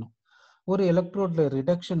 எலக்ட்ரோட்ஸ் இருக்கணும். ஒரு எலக்ட்ரோட்ல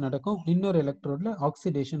ரிடக்ஷன் நடக்கும், இன்னொரு எலக்ட்ரோட்ல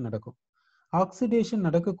ஆக்சிடேஷன் நடக்கும். ஆக்சிடேஷன்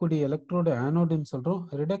நடக்கக்கூடிய எலக்ட்ரோடு ஆனோடுன்னு சொல்றோம்,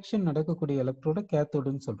 ரிடக்ஷன் நடக்கக்கூடிய எலக்ட்ரோடு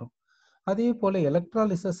கேத்தோடுன்னு சொல்றோம். அதே போல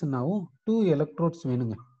எலக்ட்ராலிசஸ்னாவும் 2 எலக்ட்ரோட்ஸ்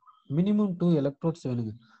வேணுங்க. மினிமம் 2 எலக்ட்ரோட்ஸ்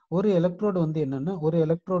வேணுங்க. ஒரு எலக்ட்ரோடு வந்து என்னன்னா ஒரு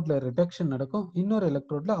எலக்ட்ரோட்ல ரிடக்ஷன் நடக்கும், இன்னொரு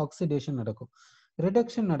எலக்ட்ரோட்ல ஆக்சிடேஷன் நடக்கும்.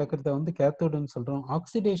 ரிடக்ஷன் நடக்கிறத வந்து கேத்தோடுன்னு சொல்றோம்,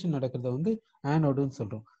 ஆக்சிடேஷன் நடக்கிறத வந்து ஆனோடுன்னு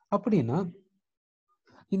சொல்றோம். அப்படின்னா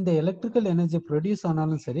இந்த எலக்ட்ரிக்கல் எனர்ஜி ப்ரொடியூஸ்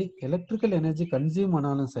ஆனாலும் சரி, எலக்ட்ரிக்கல் எனர்ஜி கன்சியூம்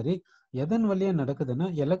ஆனாலும் சரி, எதன் வழியா நடக்குதுன்னா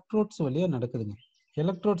எலக்ட்ரோட்ஸ் வழியா நடக்குதுங்க.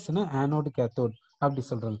 எலக்ட்ரோட்ஸ்னா ஆனோடு கேத்தோடு அப்படி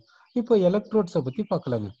சொல்றாங்க. இப்போ எலக்ட்ரோட்ஸை பத்தி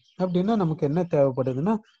பார்க்கலாங்க. அப்படின்னா நமக்கு என்ன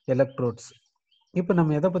தேவைப்படுதுன்னா எலக்ட்ரோட்ஸ். இப்போ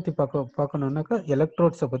நம்ம எதை பத்தி பார்க்கணும்னாக்கா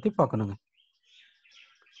எலக்ட்ரோட்ஸை பத்தி பார்க்கணுங்க.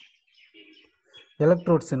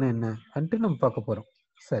 எலக்ட்ரோட்ஸ்னா என்ன அன்ட்டு நம்ம பார்க்க போறோம்.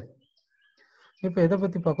 சரி, இப்போ எதை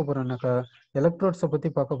பத்தி பார்க்க போறோம்னாக்கா எலக்ட்ரோட்ஸை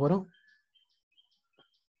பத்தி பார்க்க போறோம்.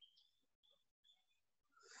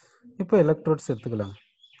 இப்போ எலக்ட்ரோட்ஸ் எடுத்துக்கலாம்.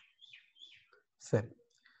 சரி,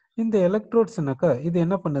 இந்த எலக்ட்ரோட்ஸ்னாக்கா இது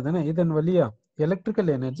என்ன பண்ணுதுன்னா இதன் வழியா எலக்ட்ரிக்கல்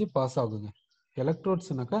எனர்ஜி பாஸ் ஆகுங்க.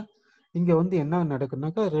 எலக்ட்ரோட்ஸ்னாக்கா இங்க வந்து என்ன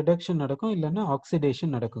நடக்குனாக்கா ரிடக்ஷன் நடக்கும், இல்லைன்னா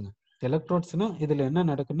ஆக்சிடேஷன் நடக்குங்க. எலக்ட்ரோட்ஸ்னா இதுல என்ன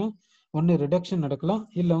நடக்குன்னா ஒன்று ரிடக்ஷன் நடக்கலாம்,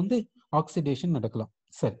 இல்லை வந்து ஆக்சிடேஷன் நடக்கலாம்.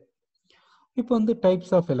 சரி, இப்போ வந்து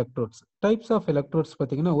types of electrodes. Types of electrodes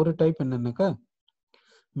பார்த்தீங்கன்னா ஒரு டைப் என்னன்னாக்கா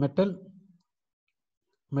metal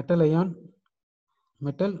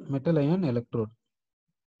ion electrode.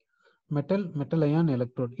 Metal ion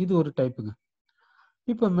electrode இது ஒரு டைப்புங்க.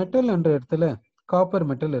 இப்போ மெட்டல் என்ற இடத்துல காப்பர்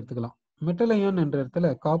மெட்டல் எடுத்துக்கலாம், மெட்டல் அயான் என்ற இடத்துல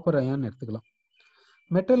காப்பர் அயான் எடுத்துக்கலாம்,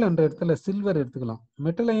 மெட்டல் என்ற இடத்துல சில்வர் எடுத்துக்கலாம்,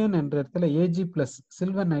 மெட்டல் அயான் என்ற இடத்துல Ag plus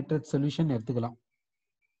silver nitrate solution எடுத்துக்கலாம்.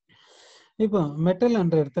 இப்போ மெட்டல்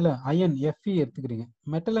என்ற இடத்துல அயன் Fe எடுத்துக்கிறீங்க,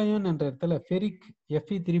 மெட்டல் அயான் என்ற இடத்துல ஃபெரிக்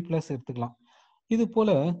Fe3+ எடுத்துக்கலாம். இது போல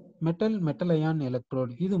மெட்டல் அயான்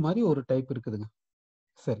எலக்ட்ரோட் இது மாதிரி ஒரு டைப் இருக்குதுங்க.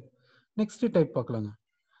 சரி, நெக்ஸ்ட் டைப் பார்க்கலாங்க.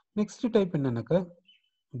 நெக்ஸ்ட் டைப் என்னன்னாக்கா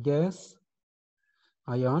case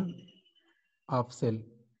ion of cell.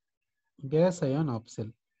 Case ion of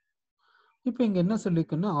cell. இப்போ இங்க என்ன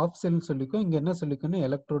சொல்லிக்கோன்னா ஆஃப் செல்னு சொல்லிக்கோ, இங்க என்ன சொல்லிக்கோன்னா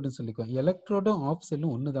எலக்ட்ரோடுன்னு சொல்லிக்கோ. எலக்ட்ரோடும் ஆஃப்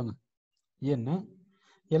செல்லும் ஒன்று தாங்க. ஏன்னா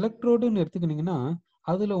எலக்ட்ரோடுன்னு எடுத்துக்கினீங்கன்னா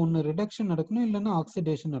அதுல ஒன்று ரிடக்ஷன் நடக்கணும், இல்லைன்னா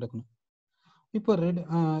ஆக்சிடேஷன் நடக்கணும். இப்போ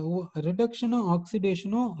ரிடக்ஷனும்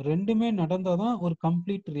ஆக்சிடேஷனும் ரெண்டுமே நடந்தாதான் ஒரு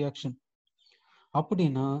கம்ப்ளீட் ரியாக்ஷன்.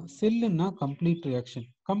 அப்படின்னா செல்லுன்னா complete reaction.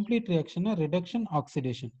 Complete ரியாக்ஷன்னா reduction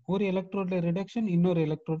oxidation. ஒரு எலக்ட்ரோட்ல ரிடக்ஷன், இன்னொரு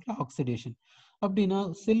எலக்ட்ரோட்ல ஆக்சிடேஷன். அப்படின்னா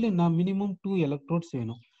செல்லுன்னா மினிமம் 2 எலக்ட்ரோட்ஸ்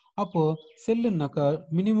வேணும். அப்போ செல்லுன்னாக்கா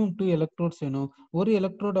மினிமம் 2 எலக்ட்ரோட்ஸ் வேணும். ஒரு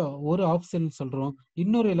எலக்ட்ரோட ஒரு ஆஃப் செல் சொல்றோம்,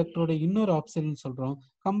 இன்னொரு எலக்ட்ரோட இன்னொரு ஆஃப் செல்னு சொல்றோம்.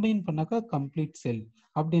 கம்பைன் பண்ணாக்கா கம்ப்ளீட் செல்.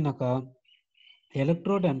 அப்படின்னாக்கா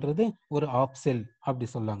எலக்ட்ரோடுன்றது ஒரு ஆஃப் செல் அப்படி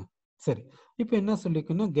சொல்லாங்க. சரி, இப்போ என்ன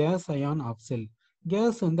சொல்லிக்கணும் case ion of cell.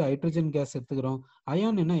 Case வந்து ஹைட்ரஜன் கேஸ் எடுத்துக்கிறோம்,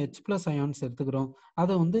 அயான் என்ன H+ அயான்ஸ் எடுத்துக்கிறோம்,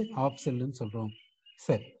 அதை வந்து ஆஃப் செல்லுன்னு சொல்றோம்.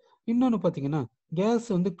 சரி, இன்னொன்று பார்த்தீங்கன்னா கேஸ்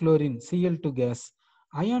வந்து குளோரின் Cl2 கேஸ்,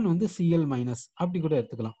 அயான் வந்து Cl மைனஸ் அப்படி கூட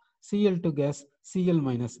எடுத்துக்கலாம். Cl2 கேஸ் Cl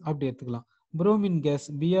மைனஸ் அப்படி எடுத்துக்கலாம். Bromine case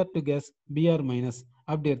Br2 case Br minus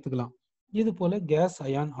அப்படி எடுத்துக்கலாம். இது போல கேஸ்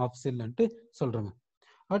அயான் ஆஃப் செல்ன்ட்டு சொல்றாங்க.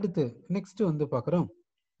 அடுத்து நெக்ஸ்ட் வந்து பார்க்குறோம்.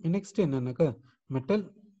 நெக்ஸ்ட் என்னன்னாக்கா metal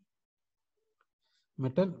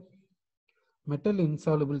metal metal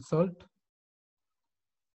இன்சாலுபிள் salt,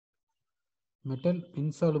 metal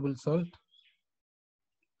insoluble salt,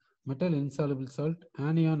 metal insoluble salt,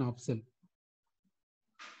 anion of cell,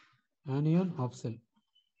 anion of cell,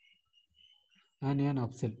 anion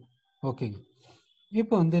of cell. ஓகேங்க.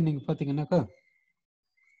 இப்போ வந்து நீங்க பாத்தீங்கன்னாக்கா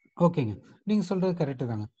ஓகேங்க, நீங்க சொல்றது கரெக்ட்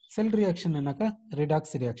தாங்க. செல் ரியாக்ஷன் என்னக்கா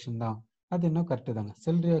ரிடாக்ஸ் ரியாக்ஷன் தான், அது இன்னும் கரெக்ட் தாங்க.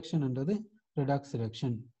 செல் ரியாக்ஷன்ன்றது ரிடாக்ஸ்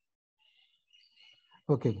ரியாக்ஷன்.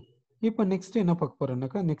 ஓகே, இப்போ நெக்ஸ்ட் என்ன பார்க்க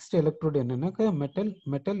போறோம்னாக்கா நெக்ஸ்ட் எலக்ட்ரோடு என்னன்னாக்கா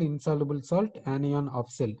metal இன்சாலுபிள் salt anion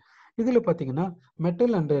of cell. இதுல பாத்தீங்கன்னா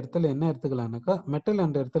மெட்டல் என்ற இடத்துல என்ன எடுத்துக்கலாம்னாக்கா மெட்டல்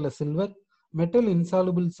என்ற இடத்துல சில்வர், மெட்டல்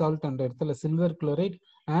இன்சாலுபிள் சால்ட் என்ற இடத்துல சில்வர் குளோரைட்,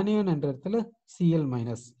 ஆனியான் என்ற இடத்துல Cl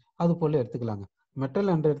மைனஸ் அது போல எடுத்துக்கலாங்க.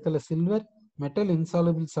 மெட்டல் என்ற இடத்துல silver, metal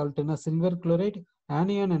இன்சாலுபிள் சால்ட்னா silver chloride,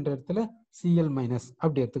 anion என்ற இடத்துல Cl மைனஸ்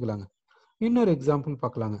அப்படி எடுத்துக்கலாங்க. இன்னொரு எக்ஸாம்பிள்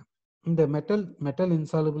பார்க்கலாங்க. இந்த metal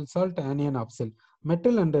இன்சாலுபிள் salt anion of cell,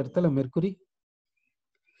 metal என்ற இடத்துல மெர்குரி,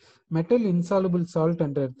 மெட்டல் இன்சாலுபிள் சால்ட்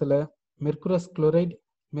என்ற இடத்துல மெர்குரஸ்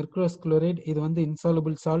குளோரைட் இது வந்து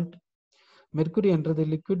இன்சாலுபிள் சால்ட். மெர்குரி என்றது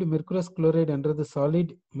லிக்விட், மெர்குரஸ் குளோரைட் என்றது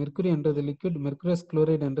சாலிட், மெர்குரி என்றது லிக்விட், மெர்குரஸ்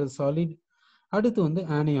குளோரைட் என்றது சாலிட். அடுத்து வந்து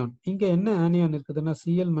ஆனியான், இங்க என்ன ஆனியான் இருக்குதுன்னா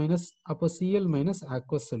Cl மைனஸ், அப்போ Cl minus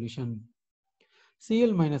aqueous solution,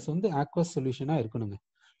 Cl minus வந்து ஆக்வஸ் சொல்யூஷனா இருக்கணுங்க.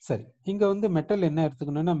 சரி, இங்க வந்து மெட்டல் என்ன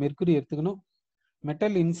எடுத்துக்கணும்னா மெர்குரி எடுத்துக்கணும்.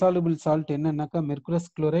 மெட்டல் இன்சாலுபிள் சால்ட் என்னன்னாக்கா மெர்குரஸ்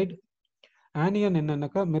குளோரைட், ஆனியான்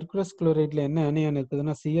என்னன்னாக்கா மெர்குரஸ் குளோரைட்ல என்ன ஆனியான்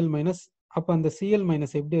இருக்குதுன்னா Cl மைனஸ். அப்போ அந்த Cl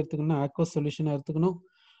மைனஸ் எப்படி எடுத்துக்கணும்னா ஆக்வஸ் சொல்யூஷனா எடுத்துக்கணும்.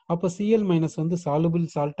 அப்போ Cl மைனஸ் வந்து சாலுபிள்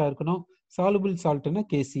சால்ட்டா இருக்கணும். சாலுபிள் சால்ட்னா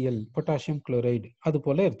KCl பொட்டாசியம் குளோரைடு அது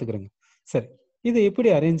போல எடுத்துக்கிறோங்க. சரி, இதை எப்படி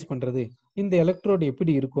அரேஞ்ச் பண்றது, இந்த எலக்ட்ரோடு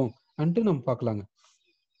எப்படி இருக்கும் அன்ட்டு நம்ம பார்க்கலாங்க.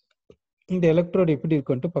 இந்த எலக்ட்ரோடு எப்படி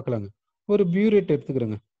இருக்கும்ட்டு பார்க்கலாங்க. ஒரு பியூரேட்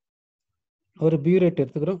எடுத்துக்கிறோங்க. ஒரு பியூரேட்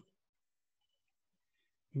எடுத்துக்கிறோம்.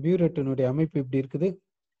 பியூரேட்டினுடைய அமைப்பு இப்படி இருக்குது.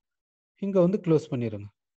 இங்க வந்து க்ளோஸ் பண்ணிடுங்க.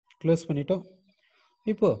 க்ளோஸ் பண்ணிட்டோம்.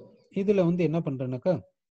 இப்போ இதுல வந்து என்ன பண்றேன்னாக்கா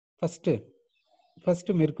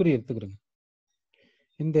ஃபர்ஸ்ட் மெர்குரி எடுத்துக்கிறோங்க.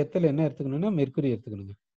 இந்த இடத்துல என்ன எடுத்துக்கணும்னா மெர்குரி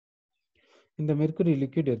எடுத்துக்கணுங்க. இந்த மெர்குரி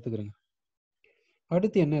லிக்விட் எடுத்துக்கிறோங்க.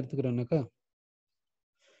 அடுத்து என்ன எடுத்துக்கிறோம்னாக்கா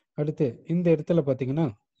அடுத்து இந்த இடத்துல பாத்தீங்கன்னா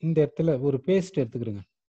இந்த இடத்துல ஒரு பேஸ்ட் எடுத்துக்கிறோங்க.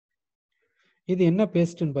 இது என்ன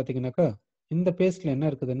பேஸ்ட்னு பாத்தீங்கன்னாக்கா இந்த பேஸ்ட்ல என்ன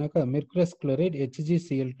இருக்குதுன்னாக்கா mercurous chloride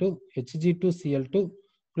HgCl2 Hg2Cl2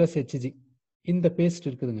 plus Hg இந்த பேஸ்ட்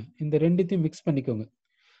இருக்குதுங்க. இந்த ரெண்டுத்தையும் மிக்ஸ் பண்ணிக்கோங்க.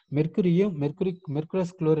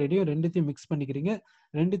 மெர்குரஸ் குளோரைடையும் ரெண்டுத்தையும் மிக்ஸ் பண்ணிக்கிறீங்க.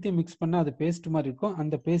 ரெண்டுத்தையும் மிக்ஸ் பண்ணா அது பேஸ்ட் மாதிரி இருக்கும்.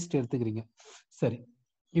 அந்த பேஸ்ட் எடுத்துக்கிறீங்க. சரி,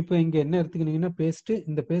 இப்போ இங்க என்ன எடுத்துக்கிறீங்கன்னா பேஸ்ட்,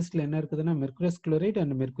 இந்த பேஸ்ட்ல என்ன இருக்குதுன்னா மெர்குரஸ் குளோரைட்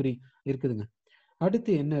அண்ட் மெர்குரி இருக்குதுங்க.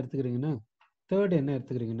 அடுத்து என்ன எடுத்துக்கிறீங்கன்னா தேர்ட் என்ன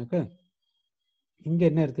எடுத்துக்கிறீங்கன்னாக்கா இங்க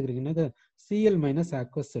என்ன எடுத்துக்கிறீங்கன்னாக்கா Cl minus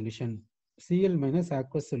aqueous solution, Cl minus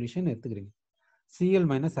aqueous solution எடுத்துக்கிறீங்க. Cl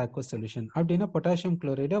மைனஸ் ஆக்வஸ் சொல்யூஷன் அப்படின்னா பொட்டாசியம்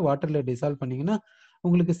குளோரைடை வாட்டர்ல டிசால்வ் பண்ணீங்கன்னா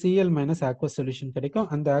உங்களுக்கு Cl மைனஸ் ஆக்வஸ் சொல்யூஷன் கிடைக்கும்.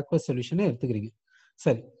 அந்த ஆக்வஸ் சொல்யூஷனை எடுத்துக்கிறீங்க.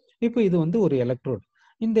 சரி, இப்போ இது வந்து ஒரு எலக்ட்ரோடு.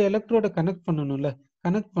 இந்த எலக்ட்ரோட கனெக்ட் பண்ணணும்ல,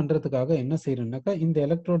 கனெக்ட் பண்றதுக்காக என்ன செய்யணும்னாக்கா இந்த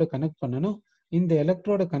எலக்ட்ரோட கனெக்ட் பண்ணணும். இந்த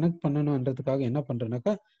எலக்ட்ரோட கனெக்ட் பண்ணணும்ன்றதுக்காக என்ன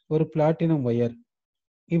பண்றேன்னாக்கா ஒரு பிளாட்டினம் ஒயர்,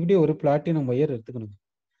 இப்படி ஒரு பிளாட்டினம் ஒயர் எடுத்துக்கணும்.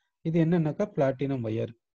 இது என்னன்னாக்கா பிளாட்டினம்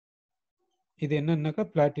ஒயர், இது என்னன்னாக்கா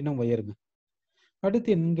பிளாட்டினம் ஒயருங்க. அடுத்து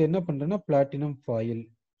இங்க என்ன பண்றேன்னா பிளாட்டினம் ஃபாயில்,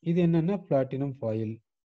 இது என்னன்னா platinum foil,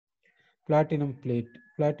 platinum plate,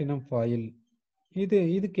 platinum foil.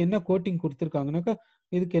 இதுக்கு என்ன கோட்டிங் கொடுத்துருக்காங்கனாக்கா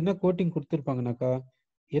இதுக்கு என்ன கோட்டிங் கொடுத்துருப்பாங்கனாக்கா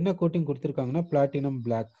என்ன கோட்டிங் கொடுத்துருக்காங்கன்னா பிளாட்டினம்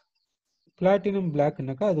பிளாக். பிளாட்டினம்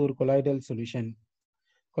பிளாக்னாக்கா அது ஒரு colloidal solution,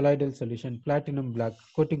 platinum black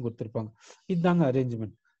coating கொடுத்துருப்பாங்க. இதுதாங்க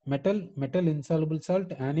arrangement. Metal இன்சாலுபிள்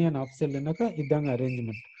salt anion of செல்னாக்கா இதுதாங்க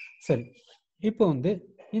அரேஞ்ச்மெண்ட். சரி, இப்போ வந்து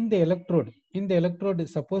இந்த எலக்ட்ரோடு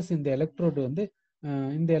சப்போஸ் இந்த எலக்ட்ரோடு வந்து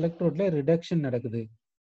இந்த எலக்ட்ரோட்ல ரிடக்ஷன்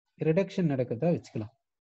நடக்குதா வச்சுக்கலாம்.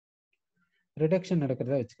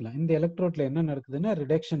 இந்த எலக்ட்ரோட்ல என்ன நடக்குதுன்னா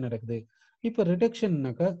ரிடக்ஷன் நடக்குது. இப்போ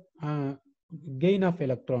ரிடக்ஷன்னாக்கா கெயின் ஆஃப்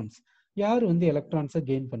எலக்ட்ரான்ஸ், யார் வந்து எலக்ட்ரான்ஸை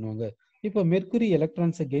கெயின் பண்ணுவாங்க. இப்போ மெர்குரி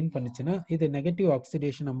எலக்ட்ரான்ஸை கெயின் பண்ணுச்சுன்னா இது நெகட்டிவ்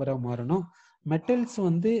ஆக்சிடேஷன் நம்பரா மாறணும். மெட்டல்ஸ்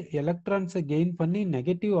வந்து எலக்ட்ரான்ஸை கெயின் பண்ணி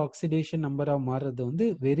நெகட்டிவ் ஆக்சிடேஷன் நம்பரா மாறுறது வந்து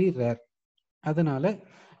வெரி ரேர். அதனால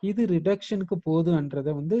இது ரிடக்ஷனுக்கு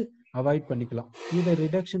போகுதுன்றதை வந்து அவாய்ட் பண்ணிக்கலாம். இது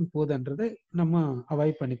ரிடக்ஷன் போகுதுன்றதை நம்ம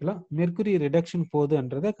அவாய்ட் பண்ணிக்கலாம். மெர்குரி ரிடக்ஷன்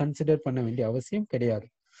போகுதுன்றதை கன்சிடர் பண்ண வேண்டிய அவசியம் கிடையாது.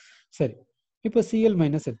 சரி, இப்போ Cl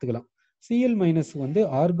மைனஸ் எடுத்துக்கலாம். Cl மைனஸ் வந்து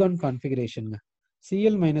ஆர்கான் கான்ஃபிகரேஷனுங்க.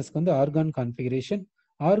 Cl மைனஸ்க்கு வந்து argon configuration.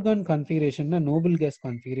 Argon கான்ஃபிகரேஷன்னா Nobel case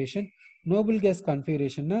configuration. Nobel case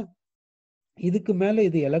கான்ஃபிகரேஷன்னா இதுக்கு மேல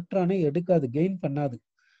இது எலக்ட்ரானை எடுக்காது, கெயின் பண்ணாது.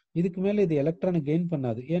 இதுக்கு மேல இது எலக்ட்ரானை கெயின்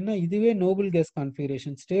பண்ணாது. ஏன்னா இதுவே நோபல் கேஸ்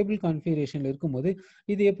கான்ஃபிகரேஷன், ஸ்டேபிள் கான்ஃபிகரேஷன்ல இருக்கும்போது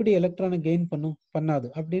இது எப்படி எலக்ட்ரானை கெயின் பண்ணாது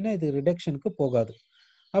அப்படின்னா இது ரிடக்ஷனுக்கு போகாது.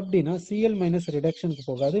 அப்படின்னா Cl மைனஸ் ரிடக்ஷனுக்கு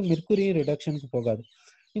போகாது, மெர்க்குரியும் ரிடக்ஷனுக்கு போகாது.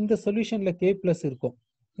 இந்த சொல்யூஷன்ல K பிளஸ் இருக்கும்.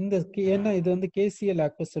 இந்த ஏன்னா இது வந்து KCl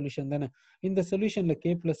ஆக்வஸ் சொல்யூஷன் தானே, இந்த சொல்யூஷன்ல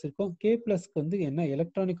K பிளஸ் இருக்கும். K பிளஸ்க்கு வந்து என்ன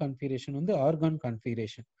எலக்ட்ரானிக் கான்ஃபிகரேஷன் வந்து ஆர்கான்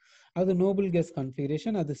கான்ஃபிகரேஷன். அது நோபல் கேஸ்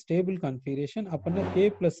கான்ஃபிகரேஷன், அது ஸ்டேபிள் கான்ஃபிகரேஷன். அப்படின்னா K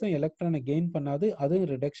பிளஸும் எலக்ட்ரானை கெயின் பண்ணாது, அதுவும்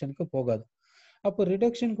ரிடக்ஷனுக்கு போகாது. அப்போ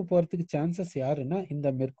ரிடக்ஷனுக்கு போறதுக்கு சான்சஸ் யாருன்னா இந்த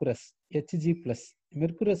mercurous Hg plus.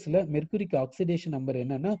 மெர்குரஸ்ல மெர்குரிக்கு oxidation number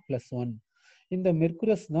என்னன்னா +1. இந்த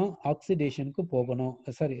மெர்குரஸ் தான் ஆக்சிடேஷனுக்கு போகணும்,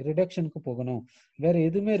 சாரி ரிடக்ஷனுக்கு போகணும், வேற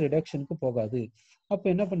எதுவுமே ரிடக்ஷனுக்கு போகாது. அப்ப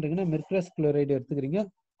என்ன பண்றீங்கன்னா மெர்குரஸ் குளோரைடு எடுத்துக்கிறீங்க.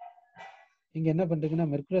 இங்க என்ன பண்றீங்கன்னா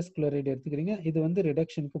மெர்குரஸ் குளோரைடு எடுத்துக்கிறீங்க. இது வந்து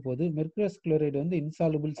ரிடக்ஷனுக்கு போகுது. மெர்குரஸ் குளோரைடு வந்து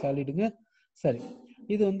இன்சாலுபிள் சாலிடுங்க. சரி,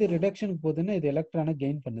 இது வந்து ரிடக்ஷனுக்கு போகுதுன்னா இது எலக்ட்ரானை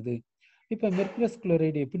கெயின் பண்ணுது. இப்ப மெர்குரஸ்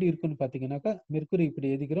குளோரைடு எப்படி இருக்குன்னு பாத்தீங்கன்னாக்கா, மெர்குரி இப்படி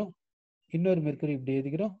எழுதிக்கிறோம், இன்னொரு மெர்குரி இப்படி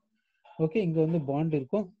எழுதிக்கிறோம். ஓகே, இங்க வந்து பாண்ட்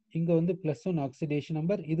இருக்கும், இங்க வந்து +1 ஆக்சிடேஷன்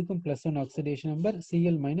நம்பர், இதுக்கும் +1 oxidation number,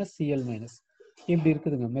 Cl minus Cl minus இப்படி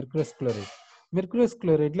இருக்குதுங்க mercurous chloride. Mercurous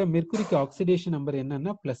குளோரைட்ல மெர்குரிக்கு oxidation number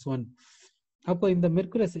என்னன்னா +1. அப்போ இந்த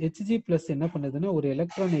மெர்குரஸ் Hg பிளஸ் என்ன பண்ணுதுன்னா ஒரு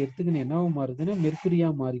எலக்ட்ரானை எடுத்துக்கின்னு என்னவா மாறுதுன்னா மெர்குரியா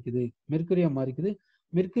மாறிக்குது.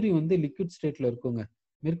 மெர்குரி வந்து லிக்விட் ஸ்டேட்ல இருக்குங்க.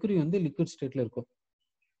 மெர்குரி வந்து லிக்விட் ஸ்டேட்ல இருக்கும்.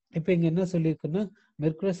 இப்போ இங்க என்ன சொல்லியிருக்குன்னா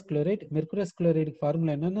மெர்குரஸ் குளோரைடு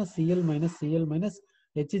ஃபார்முலா என்னன்னா Cl மைனஸ்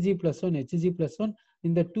Hg+1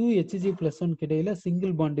 இந்த 2 Hg+1 இடையில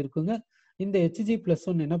சிங்கிள் பாண்ட் இருக்குங்க. இந்த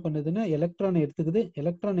Hg+1 என்ன பண்ணுதுன்னா எலக்ட்ரானை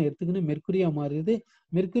எடுத்துக்கின்னு மெர்குரியா மாறுது.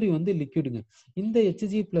 மெர்குரி வந்து லிக்விடுங்க. இந்த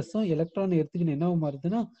Hg+ எலக்ட்ரானை எடுத்துக்கின்னு என்ன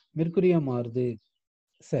மாறுதுன்னா மெர்குரியா மாறுது.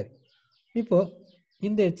 சரி, இப்போ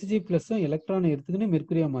இந்த Hg+ எலக்ட்ரானை எடுத்துக்கின்னு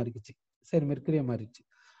மெர்குரியா மாறிடுச்சு. சரி, மெர்குரியா மாறிடுச்சு.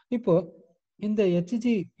 இப்போ இந்த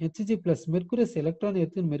Hg+ மெர்குரஸ் எலக்ட்ரான்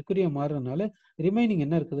எடுத்து மெர்குரியா மாறுறதுனால ரிமைனிங்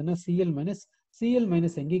என்ன இருக்குதுன்னா Cl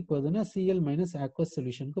மைனஸ் எங்கேக்கு போகுதுன்னா Cl மைனஸ் ஆக்வஸ்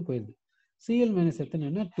சொல்யூஷனுக்கு போயிடுது. Cl minus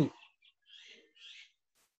எத்தனைன்னா 2.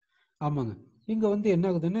 ஆமாங்க, இங்க வந்து என்ன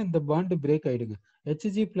ஆகுதுன்னா இந்த பாண்டு பிரேக் ஆயிடுங்க.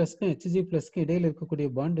 Hg+க்கும் இடையில இருக்கக்கூடிய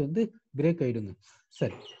பாண்டு வந்து பிரேக் ஆயிடுங்க.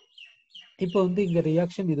 சரி, இப்போ வந்து இங்க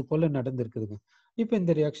ரியாக்ஷன் இது போல நடந்திருக்குதுங்க. இப்போ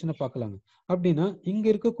இந்த ரியாக்ஷனை பார்க்கலாங்க. அப்படின்னா இங்க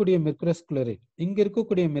இருக்கக்கூடிய மெர்குரஸ்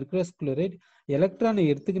குளோரைட் எலக்ட்ரானை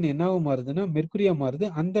எடுத்துக்கின்னு என்னவா மாறுதுன்னா மெர்குரியா மாறுது.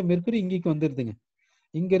 அந்த மெர்குரி இங்கேக்கு வந்துருதுங்க.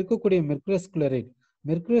 இங்க இருக்கக்கூடிய மெர்குரஸ்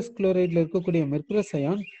குளோரைட்ல இருக்கக்கூடிய மெர்குரஸ்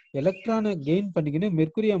அயான் எலக்ட்ரானை கெயின் பண்ணிக்கின்னு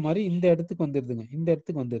மெர்குரியா மாறி இந்த இடத்துக்கு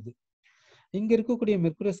வந்துருது. இங்க இருக்கக்கூடிய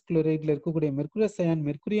மெர்குரஸ் குளோரைட்ல இருக்கக்கூடிய மெர்குரஸ் அயான்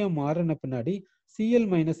மெர்குரியா மாறின பின்னாடி Cl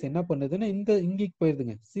மைனஸ் என்ன பண்ணுதுன்னா இந்த இங்கேக்கு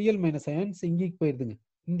போயிருதுங்க. Cl மைனஸ் அயான்ஸ் இங்கேக்கு போயிருதுங்க,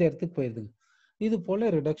 இந்த இடத்துக்கு போயிருதுங்க. இது போல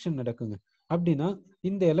ரிடக்ஷன் நடக்குங்க. அப்படின்னா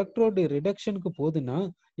இந்த எலக்ட்ரோடு ரிடக்ஷனுக்கு போகுதுன்னா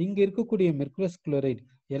இங்க இருக்கக்கூடிய மெர்குரஸ் குளோரைடு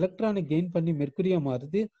எலக்ட்ரானை கெயின் பண்ணி மெர்குரியா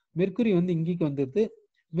மாறுது. மெர்குரி வந்து இங்கேக்கு வந்துருது.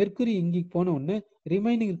 மெர்குரி இங்கேக்கு போன உடனே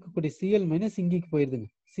ரிமைனிங் இருக்கக்கூடிய Cl மைனஸ் இங்கேக்கு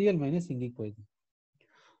போயிருதுங்க.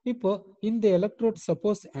 இப்போ இந்த எலக்ட்ரோட்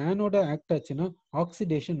சப்போஸ் ஆனோட ஆக்ட் ஆச்சுன்னா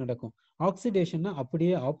ஆக்சிடேஷன் நடக்கும். ஆக்சிடேஷன்னா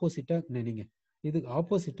அப்படியே ஆப்போசிட்டா நினைங்க, இது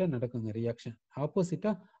ஆப்போசிட்டா நடக்குங்க. ரியாக்ஷன்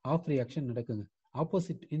ஆப்போசிட்டா ஆஃப் ரியாக்ஷன் நடக்குங்க.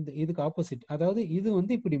 ஆப்போசிட் இதுக்கு ஆப்போசிட், அதாவது இது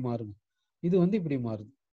வந்து இப்படி மாறுது.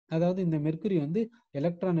 அதாவது இந்த மெர்குரி வந்து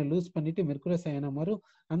எலக்ட்ரானை லூஸ் பண்ணிட்டு மெர்குரஸ் அயனா மாறும்.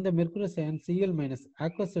 அந்த mercurous iron Cl minus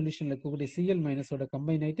aqueous சொல்யூஷன்ல இருக்கக்கூடிய Cl மைனஸோட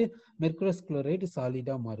கம்பைன் ஆயிட்டு மெர்குரஸ் குளோரைடு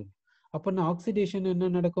சாலிடா மாறும். அப்பன்னா ஆக்சிடேஷன் என்ன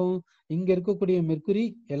நடக்கும்? இங்க இருக்கக்கூடிய மெர்குரி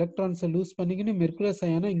எலக்ட்ரான்ஸை லூஸ் பண்ணிக்கின்னு மெர்குரஸ்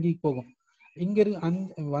அயனா இங்கேக்கு போகும். இங்க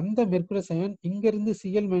வந்த மெர்குரஸ் அயான் இங்க இருந்து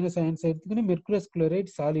Cl minus ions எடுத்துக்கின்னு mercurous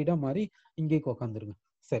chloride சாலிடா மாறி இங்கேக்கு உட்காந்துருங்க.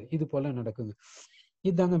 சரி, இது போல நடக்குங்க.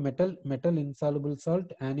 இதுதாங்க metal இன்சாலுபிள்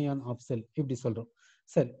salt anion of cell இப்படி சொல்றோம்.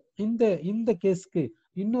 சரி, இந்த கேஸ்க்கு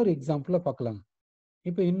இன்னொரு எக்ஸாம்பிள பார்க்கலாம்.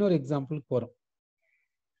 இப்போ இன்னொரு எக்ஸாம்பிளுக்கு போறோம்.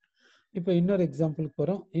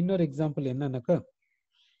 இன்னொரு எக்ஸாம்பிள் என்னன்னாக்கா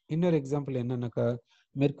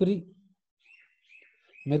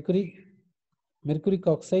mercuric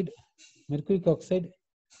oxide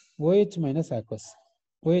OH minus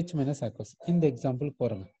aqueous இந்த எக்ஸாம்பிள்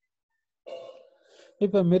போறோங்க.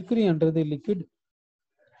 இப்போ மெர்குரின்றது லிக்விட்,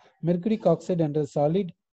 மெர்குரிக் ஆக்சைடு என்றது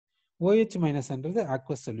சாலிட், OH மைனஸ் என்றது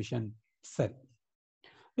ஆக்வஸ் சொல்யூஷன். சரி,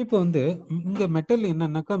 இப்போ வந்து இங்க மெட்டல்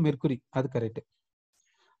என்னன்னாக்கா மெர்குரி, அது கரெக்ட்.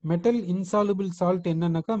 மெட்டல் இன்சாலுபிள் சால்ட்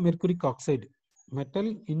என்னன்னாக்கா மெர்குரிக் ஆக்சைடு. மெட்டல்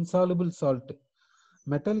இன்சாலுபிள்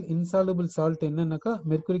சால்ட் என்னன்னாக்கா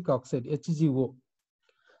மெர்குரிக் ஆக்சைடு HgO.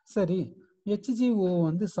 சரி, HgO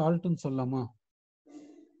வந்து சால்ட்னு சொல்லலாமா?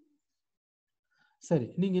 சரி,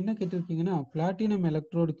 நீங்க என்ன கேட்டிருக்கீங்கன்னா பிளாட்டினம்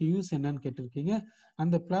எலக்ட்ரோடுக்கு யூஸ் என்னன்னு கேட்டிருக்கீங்க.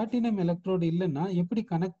 அந்த பிளாட்டினம் எலக்ட்ரோடு இல்லைன்னா எப்படி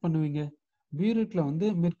கனெக்ட் பண்ணுவீங்க? பியூரிட்ல வந்து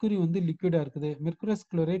மெர்க்குரி வந்து லிக்விடா இருக்குது, மெர்குரஸ்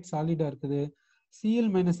குளோரைட் சாலிடா இருக்குது, Cl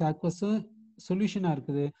மைனஸ் ஆக்வஸ் சொல்யூஷனா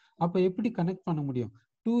இருக்குது. அப்ப எப்படி கனெக்ட் பண்ண முடியும்?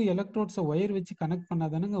 2 எலக்ட்ரோட்ஸை ஒயர் வச்சு கனெக்ட்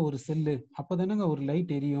பண்ணாதானங்க ஒரு செல்லு, அப்பதானங்க ஒரு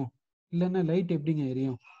லைட் எரியும். இல்லைன்னா லைட் எப்படிங்க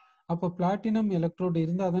எரியும்? அப்போ பிளாட்டினம் எலக்ட்ரோடு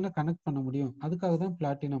இருந்தால் தானே கனெக்ட் பண்ண முடியும். அதுக்காக தான்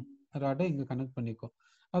பிளாட்டினம் ராடை இங்கே கனெக்ட் பண்ணியிருக்கோம்.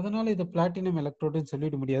 அதனால இதை பிளாட்டினம் எலக்ட்ரோடுன்னு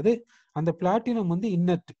சொல்லிட முடியாது. அந்த பிளாட்டினம் வந்து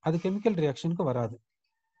இன்னர்ட், அது கெமிக்கல் ரியாக்ஷனுக்கு வராது.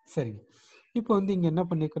 சரிங்க. இப்போ வந்து இங்க என்ன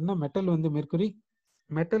பண்ணிருக்கோம்னா மெட்டல் வந்து மெர்க்குரி,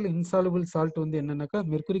 மெட்டல் இன்சாலுபிள் சால்ட் வந்து என்னன்னாக்கா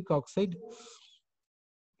மெர்குரிக் ஆக்சைடு,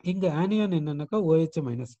 இங்க ஆனியான் என்னன்னாக்கா OH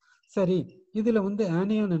மைனஸ். சரி, இதுல வந்து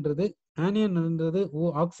ஆனியான்ன்றது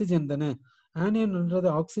ஆக்சிஜன் தானே. ஆனியான்ன்றது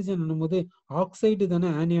ஆக்சிஜன் போது ஆக்சைடு தானே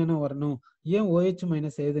ஆனியானா வரணும். ஏன் OH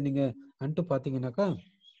மைனஸ் எழுதுனீங்க அன்ட்டு பாத்தீங்கன்னாக்கா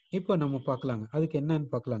இப்போ நம்ம பார்க்கலாங்க. அதுக்கு என்னன்னு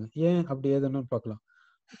பார்க்கலாங்க. ஏன் அப்படி எழுதணும்னு பார்க்கலாம்.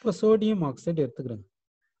 இப்போ சோடியம் ஆக்சைடு எடுத்துக்கிறேங்க.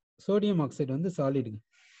 சோடியம் ஆக்சைடு வந்து சாலிடுங்க.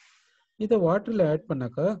 இதை வாட்டர்ல ஆட்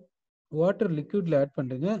பண்ணாக்கா, வாட்டர் லிக்விட்ல ஆட்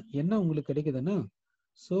பண்றீங்க, என்ன உங்களுக்கு கிடைக்குதுன்னா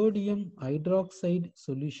sodium hydroxide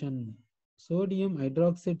solution. Sodium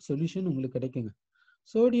hydroxide solution உங்களுக்கு கிடைக்குங்க.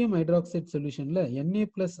 Sodium hydroxide சொல்யூஷன்ல Na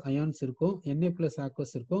plus ions இருக்கும், Na பிளஸ்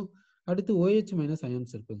ஆக்வஸ் இருக்கும், அடுத்து OH மைனஸ்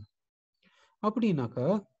அயான்ஸ் இருக்குங்க. அப்படின்னாக்கா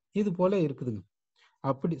இது போல இருக்குதுங்க.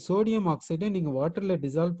 அப்படி சோடியம் ஆக்சைடை நீங்க வாட்டர்ல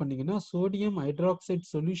டிசால்வ் பண்ணீங்கன்னா சோடியம் ஹைட்ராக்சைடு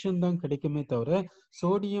சொல்யூஷன் தான் கிடைக்குமே தவிர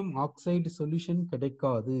சோடியம் ஆக்சைடு சொல்யூஷன்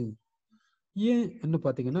கிடைக்காது. ஏன்னு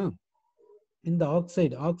பாத்தீங்கன்னா இந்த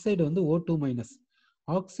ஆக்சைடு வந்து O2 minus.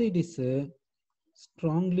 Oxide is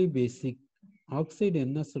strongly basic. Oxide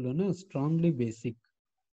என்ன சொல்லணும்னா ஸ்ட்ராங்லி பேசிக்.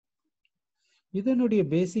 இதனுடைய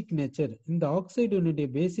பேசிக் நேச்சர், இந்த ஆக்சைடுனுடைய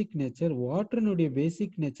பேசிக் நேச்சர் வாட்டர்னுடைய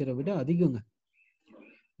பேசிக் நேச்சரை விட அதிகங்க.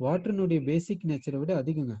 வாட்டர்னுடைய பேசிக் நேச்சரை விட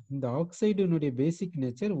அதிகங்க. இந்த ஆக்சைடுனுடைய பேசிக்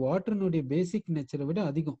நேச்சர் வாட்டர்னுடைய பேசிக் நேச்சரை விட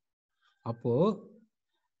அதிகம். அப்போ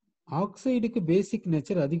ஆக்சைடுக்கு பேசிக்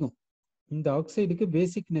நேச்சர் அதிகம், இந்த ஆக்சைடுக்கு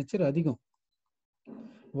பேசிக் நேச்சர் அதிகம்,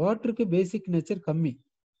 வாட்டருக்கு பேசிக் நேச்சர் கம்மி.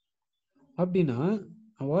 அப்படின்னா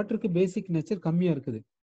வாட்டருக்கு பேசிக் நேச்சர் கம்மியா இருக்குது.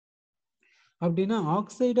 அப்படின்னா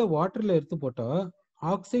ஆக்சைடை வாட்டர்ல எடுத்து போட்டா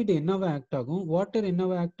ஆக்சைடு என்னவா ஆக்ட் ஆகும், வாட்டர்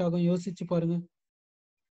என்னவா ஆக்ட் ஆகும்? யோசிச்சு பாருங்க.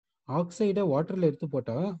 ஆக்சைடை வாட்டர்ல எடுத்து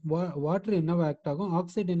போட்டா வாட்டர் என்னவா ஆக்ட் ஆகும்,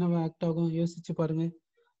 ஆக்சைடு என்னவா ஆக்ட் ஆகும்? யோசிச்சு பாருங்க.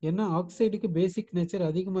 ஏன்னா ஆக்சைடுக்கு பேசிக் நேச்சர்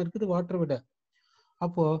அதிகமா இருக்குது வாட்டரை விட.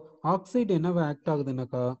 அப்போ ஆக்சைடு என்னவா ஆக்ட்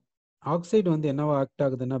ஆகுதுன்னாக்கா, ஆக்சைடு வந்து என்னவா ஆக்ட்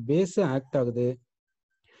ஆகுதுன்னா பேஸ் ஆக்ட் ஆகுது.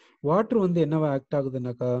 வாட்டர் வந்து என்னவா ஆக்ட்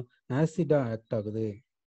ஆகுதுன்னாக்கா ஆசிடா ஆக்ட் ஆகுது.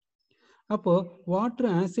 அப்போ வாட்டர்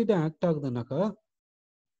ஆசிட் ஆக்ட் ஆகுதுன்னாக்கா,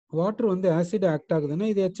 வாட்டர் வந்து ஆசிட் ஆக்ட் ஆகுதுன்னா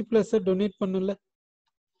இது H பிளஸ் டொனேட் பண்ணல.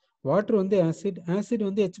 வாட்டர் வந்து ஆசிட்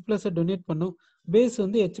வந்து H பிளஸ் டொனேட் பண்ணும், பேஸ்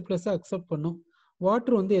வந்து H பிளஸ் அக்செப்ட் பண்ணும்.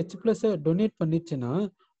 வாட்டர் வந்து H பிளஸ் டொனேட் பண்ணிடுச்சுன்னா,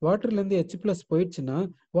 வாட்டர்ல இருந்து H பிளஸ் போயிடுச்சுன்னா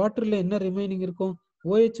வாட்டர்ல என்ன ரிமைனிங் இருக்கும்?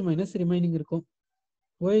 OH மைனஸ் ரிமைனிங் இருக்கும்.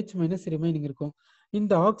 OH மைனஸ் ரிமைனிங் இருக்கும்.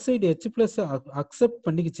 இந்த ஆக்சைடு H பிளஸ் அக்செப்ட்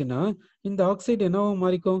பண்ணிக்கிச்சுன்னா இந்த ஆக்சைடு என்னவா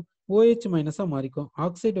மாறிக்கும்? OH மைனஸா மாறிக்கும்.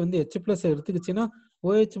 ஆக்சைடு வந்து H பிளஸ் எடுத்துக்கிச்சுன்னா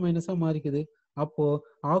OH மைனஸா மாறிக்குது. அப்போ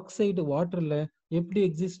ஆக்சைடு வாட்டர்ல எப்படி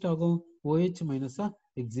எக்ஸிஸ்ட் ஆகும்? OH மைனஸா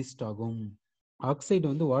எக்ஸிஸ்ட் ஆகும். ஆக்சைடு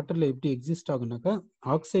வந்து வாட்டர்ல எப்படி எக்ஸிஸ்ட் ஆகுனாக்கா,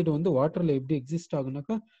 ஆக்சைடு வந்து வாட்டர்ல எப்படி எக்ஸிஸ்ட்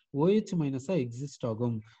ஆகுனாக்கா OH மைனஸா எக்ஸிஸ்ட்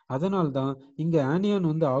ஆகும். அதனால்தான் இங்க ஆனியான்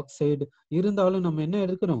வந்து ஆக்சைடு இருந்தாலும் நம்ம என்ன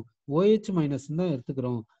எடுக்கிறோம்? OH மைனஸ் தான்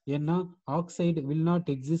எடுத்துக்கிறோம். ஏன்னா oxide will not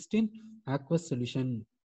exist in aqueous solution.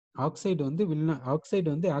 Oxide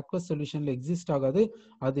வந்து ஆக்வஸ் சொல்யூஷன்ல எக்ஸிஸ்ட் ஆகாது.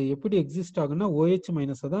 அது எப்படி எக்ஸிஸ்ட் ஆகும்னா OH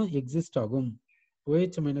மைனஸ் தான் எக்ஸிஸ்ட் ஆகும்.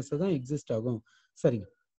 OH மைனஸ் தான் எக்ஸிஸ்ட் ஆகும். சரிங்க.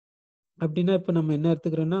 அப்படின்னா இப்ப நம்ம என்ன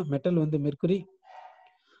எடுத்துக்கிறோம்னா மெட்டல் வந்து மெர்க்குரி,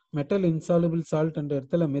 மெட்டல் இன்சாலுபிள் சால்ட் என்ற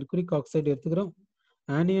இடத்துல மெர்குரிக் ஆக்சைடு எடுத்துக்கிறோம்.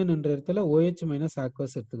 ஆனியன் என்ற இடத்துல OH மைனஸ்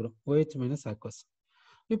ஆக்வஸ் எடுத்துக்கிறோம். OH minus aqueous.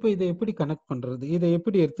 இப்போ இதை எப்படி கனெக்ட் பண்றது, இதை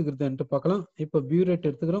எப்படி எடுத்துக்கிறதுன்ட்டு பார்க்கலாம். இப்போ பியூரேட்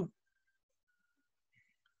எடுத்துக்கிறோம்.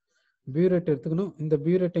 பியூரேட் எடுத்துக்கணும். இந்த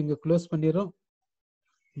பியூரேட் இங்க க்ளோஸ் பண்ணிடுறோம்.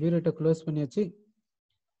 பியூரேட்டை க்ளோஸ் பண்ணியாச்சு.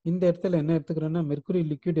 இந்த இடத்துல என்ன எடுத்துக்கிறோம்னா மெர்க்குரி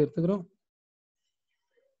லிக்விட் எடுத்துக்கிறோம்.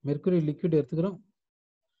 மெர்க்குரி லிக்விட் எடுத்துக்கிறோம்.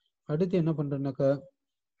 அடுத்து என்ன பண்றோம்னாக்கா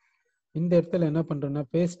இந்த இடத்துல என்ன பண்றோம்னா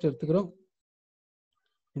பேஸ்ட் எடுத்துக்கிறோம்.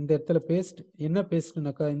 இந்த இடத்துல பேஸ்ட் என்ன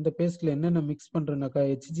பேஸ்ட்னாக்கா, இந்த பேஸ்ட்ல என்னென்ன mix பண்றோம்னாக்கா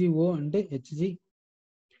HgO and Hg.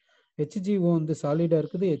 HgO வந்து சாலிடா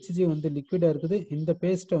இருக்குது, Hg வந்து லிக்விடா இருக்குது. இந்த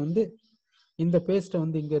பேஸ்ட்டை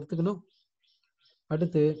வந்து இங்க எடுத்துக்கணும்.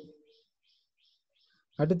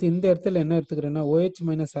 அடுத்து இந்த இடத்துல என்ன எடுத்துக்கிறேன்னா OH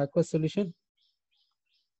minus aqueous solution.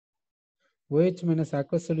 OH minus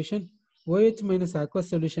aqueous solution. OH minus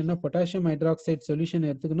aqueous சொல்யூஷன்னா potassium hydroxide solution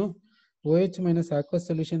எடுத்துக்கணும். OH minus aqueous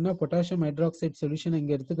சொல்யூஷன்னா potassium hydroxide solution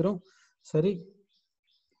இங்க எடுத்துக்கிறோம். சரி,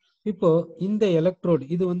 இப்போ இந்த எலக்ட்ரோடு,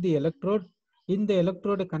 இது வந்து எலக்ட்ரோட், இந்த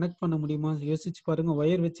எலக்ட்ரோட கனெக்ட் பண்ண முடியுமா? யோசிச்சு பாருங்க.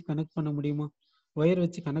 ஒயர் வச்சு கனெக்ட் பண்ண முடியுமா? ஒயர்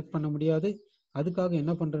வச்சு கனெக்ட் பண்ண முடியாது. அதுக்காக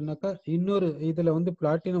என்ன பண்றோம்னாக்கா இன்னொரு இதுல வந்து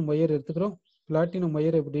பிளாட்டினம் ஒயர் எடுத்துக்கிறோம். பிளாட்டினம்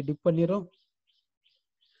ஒயர் இப்படி டிப் பண்ணிடுறோம்.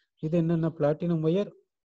 இது என்னன்னா பிளாட்டினம் ஒயர்.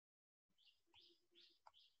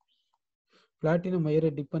 பிளாட்டினம் ஒயரை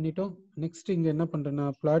டிப் பண்ணிட்டோம். நெக்ஸ்ட் இங்க என்ன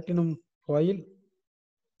பண்றேன்னா பிளாட்டினம் ஃபாயில்.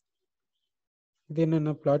 இது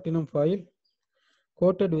என்னன்னா platinum foil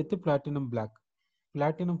coated with platinum black.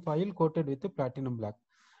 Platinum foil coated with platinum black.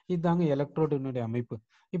 இதுதாங்க எலக்ட்ரோடுனுடைய அமைப்பு.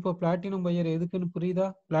 இப்போ பிளாட்டினம் ஒயர் எதுக்குன்னு புரியுதா?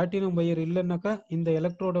 பிளாட்டினம் ஒயர் இல்லைன்னாக்கா இந்த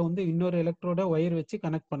எலக்ட்ரோட வந்து இன்னொரு எலக்ட்ரோட ஒயர் வச்சு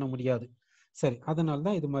கனெக்ட் பண்ண முடியாது. சரி, அதனால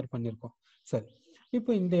தான் இது மாதிரி பண்ணியிருக்கோம். சரி,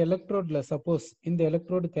 இப்போ இந்த எலக்ட்ரோட்ல சப்போஸ் இந்த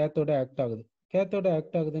எலக்ட்ரோடு கேத்தோட ஆக்ட் ஆகுது. கேத்தோட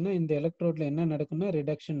ஆக்ட் ஆகுதுன்னா இந்த எலக்ட்ரோட்ல என்ன நடக்கும்னா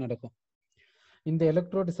ரிடக்ஷன் நடக்கும். இந்த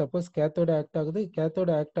எலக்ட்ரோடு சப்போஸ் கேத்தோட ஆக்ட் ஆகுது.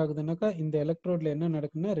 கேத்தோட ஆக்ட் ஆகுதுன்னாக்கா இந்த எலக்ட்ரோட்ல என்ன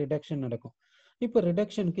நடக்கும்னா ரிடக்ஷன் நடக்கும். இப்போ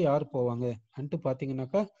ரிடக்ஷனுக்கு யார் போவாங்க அன்ட்டு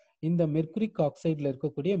பார்த்தீங்கன்னாக்கா இந்த மெர்குரிக் ஆக்சைடில்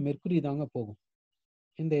இருக்கக்கூடிய மெர்குரி தாங்க போகும்.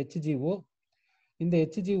 இந்த HgO. இந்த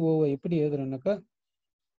HgOவை எப்படி எழுதுறோம்னாக்கா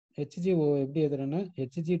HgO எப்படி எழுதுறோன்னா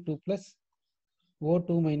Hg2 +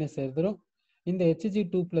 O2- எழுதுறோம். இந்த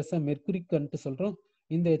Hg2 மெர்குரிக்ன்ட்டு சொல்றோம்.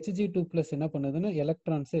 இந்த Hg2 என்ன பண்ணுதுன்னா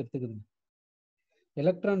எலக்ட்ரான்ஸை எடுத்துக்குதுங்க.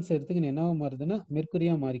 எலக்ட்ரான்ஸ் எடுத்துக்கின்னு என்னவா மாறுதுன்னா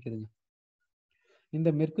மெர்குரியா மாறிக்குதுங்க.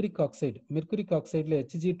 இந்த மெர்குரிக் ஆக்சைடுல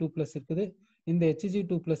Hg2 இருக்குது. இந்த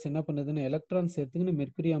Hg2 என்ன பண்ணுதுன்னா எலக்ட்ரான்ஸ் எடுத்துக்கின்னு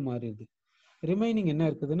மெர்குரியா மாறிடுது. ரிமைனிங்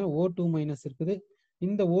என்ன இருக்குதுன்னா O2- இருக்குது.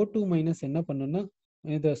 இந்த O2- என்ன பண்ணுன்னா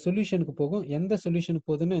இந்த சொல்யூஷனுக்கு போகும். எந்த சொல்யூஷனுக்கு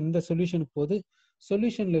போகுதுன்னா இந்த சொல்யூஷனுக்கு போகுது.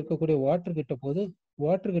 சொல்யூஷன்ல இருக்கக்கூடிய வாட்டர் கிட்ட போகுது.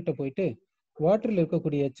 வாட்டர் கிட்ட போயிட்டு வாட்டர்ல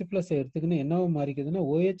இருக்கக்கூடிய H+ எடுத்துக்கின்னு என்னவா மாறிக்குதுன்னா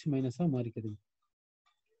OH- மாறிக்குது.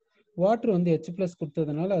 வாட்டர் வந்து H+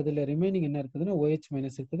 கொடுத்ததுனால அதுல ரிமைனிங் என்ன இருக்குதுன்னா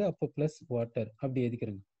OH- இருக்குது. அப்போ பிளஸ் வாட்டர் அப்படி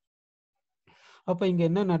எதுக்குறீங்க. அப்ப இங்க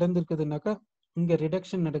என்ன நடந்திருக்குதுன்னாக்கா இங்க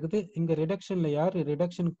ரிடக்ஷன் நடக்குது. இங்க ரிடக்ஷன்ல யாரு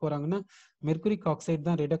ரிடக்ஷனுக்கு போறாங்கன்னா மெர்குரிக் ஆக்சைடு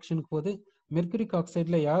தான் ரிடக்ஷனுக்கு போகுது. மெர்குரிக்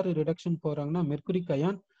ஆக்சைடுல யாரு ரிடக்ஷன் போறாங்கன்னா மெர்குரிக்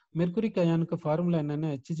அயான். மெர்குரிக் அயானுக்கு ஃபார்முலா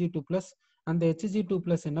என்னன்னா Hg2+. அந்த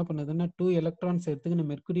Hg2+ என்ன பண்ணுதுன்னா 2 எலக்ட்ரான்ஸ்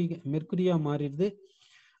எடுத்துக்கின்னு மெர்குரியா மாறிடுது.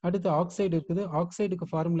 அடுத்து ஆக்சைடு இருக்குது. ஆக்சைடுக்கு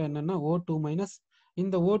ஃபார்முலா என்னன்னா O2-.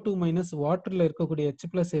 இந்த O2- வாட்டர்ல இருக்கக்கூடிய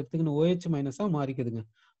H+ எடுத்துக்கின்னு OH- மாறிக்குதுங்க.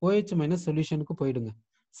 OH- சொல்யூஷனுக்கு போயிடுங்க.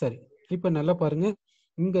 சரி, இப்ப நல்லா பாருங்க.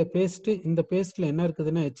 இங்க பேஸ்ட், இந்த பேஸ்ட்ல என்ன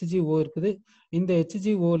இருக்குதுன்னா HgO இருக்குது. இந்த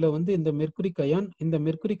HgOல வந்து இந்த மெர்குரிக் அயான், இந்த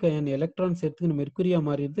மெர்குரிக் அயான் எலக்ட்ரான்ஸ் எடுத்துக்கின்னு மெர்குரியா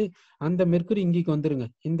மாறிடுது. அந்த மெர்குரி இங்கிக்கு வந்துருங்க,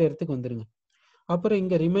 இந்த இடத்துக்கு வந்துருங்க. அப்புறம்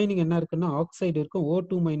இங்க ரிமைனிங் என்ன இருக்குன்னா ஆக்சைடு இருக்கும்,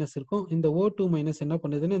 O2- இருக்கும். இந்த O2- என்ன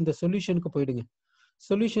பண்ணுதுன்னா இந்த சொல்யூஷனுக்கு போயிடுங்க.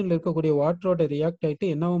 சொல்யூஷன்ல இருக்கக்கூடிய வாட்டரோட ரியாக்ட் ஆயிட்டு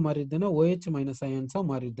என்னவா மாறிடுதுன்னா OH- அயன்ஸா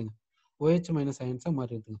மாறிடுதுங்க. OH- அயன்ஸா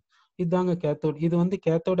மாறிடுதுங்க. இதுதாங்க கேத்தோட். இது வந்து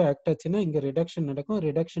கேத்தோட ஆக்ட் ஆச்சுன்னா இங்க ரிடக்ஷன் நடக்கும்.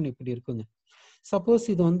 ரிடக்ஷன் இப்படி இருக்குங்க. சப்போஸ்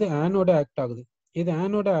இது வந்து ஆனோட ஆக்ட் ஆகுது. இது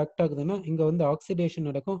ஆனோட ஆக்ட் ஆகுதுன்னா இங்க வந்து ஆக்சிடேஷன்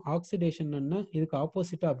நடக்கும். ஆக்சிடேஷன் இதுக்கு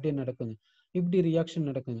ஆப்போசிட்டா அப்படியே நடக்குங்க. இப்படி ரியாக்ஷன்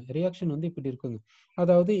நடக்குங்க. ரியாக்ஷன் வந்து இப்படி இருக்குங்க.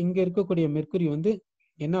 அதாவது இங்க இருக்கக்கூடிய மெர்குரி வந்து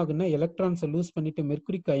என்ன ஆகுன்னா எலக்ட்ரான்ஸை லூஸ் பண்ணிட்டு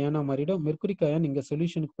மெர்குரிக் அயானா மாறிடும். மெர்குரிக் அயான் இங்க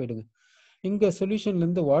சொல்யூஷனுக்கு போயிடுங்க. இங்க சொல்யூஷன்ல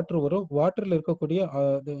இருந்து வாட்டர் வரும். வாட்டர்ல இருக்கக்கூடிய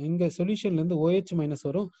இங்க சொல்யூஷன்ல இருந்து OH-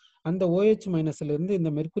 வரும். அந்த OH- இருந்து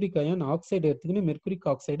இந்த மெர்குரிக் அயான் ஆக்சைடு எடுத்துக்கின்னு மெர்குரிக்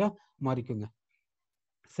ஆக்சைடா மாறிக்குங்க.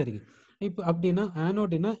 சரிங்க. இப்போ அப்படின்னா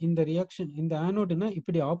ஆனோடுனா இந்த ரியாக்ஷன், இந்த ஆனோடுனா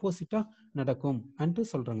இப்படி ஆப்போசிட்டா நடக்கும் அன்ட்டு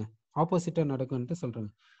சொல்றாங்க. ஆப்போசிட்டா நடக்கும்ட்டு சொல்றாங்க.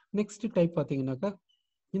 நெக்ஸ்ட் டைப் பார்த்தீங்கன்னாக்கா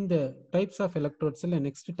இந்த டைப்ஸ் ஆஃப் எலக்ட்ரோட்ஸ்ல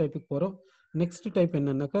நெக்ஸ்ட் டைப்புக்கு போறோம். நெக்ஸ்ட் டைப்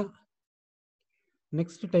என்னன்னாக்கா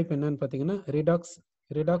நெக்ஸ்ட் டைப் என்னன்னு பார்த்தீங்கன்னா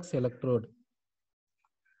ரிடாக்ஸ் எலக்ட்ரோடு.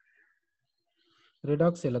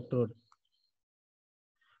 ரிடாக்ஸ் எலக்ட்ரோடு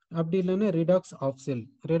அப்படி இல்லைன்னா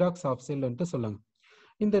ரிடாக்ஸ் ஆஃப் செல்ன்ட்டு சொல்லுவாங்க.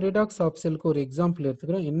 இந்த ரிடாக்ஸ் ஆஃப் செல்க்கு ஒரு எக்ஸாம்பிள்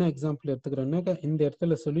எடுத்துக்கிறோம். என்ன எக்ஸாம்பிள் எடுத்துக்கிறோம்னாக்கா இந்த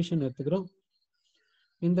இடத்துல சொல்யூஷன் எடுத்துக்கிறோம்.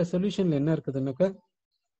 இந்த சொல்யூஷன்ல என்ன இருக்குதுன்னாக்கா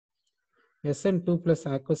SN2+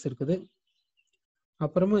 ஆக்வஸ் இருக்குது.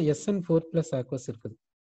 அப்புறமா SN4+ ஆக்வஸ் இருக்குது.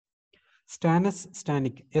 Stannous,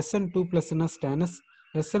 stannic. SN2+னா ஸ்டானஸ்,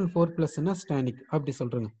 SN4+னா ஸ்டானிக் அப்படி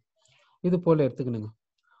சொல்றேங்க. இது போல எடுத்துக்கணுங்க.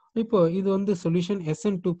 இப்போ இது வந்து சொல்யூஷன்.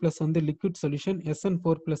 SN2+ வந்து liquid solution,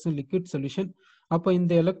 SN4+ liquid solution. அப்போ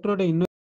இந்த எலக்ட்ரோட இன்னும்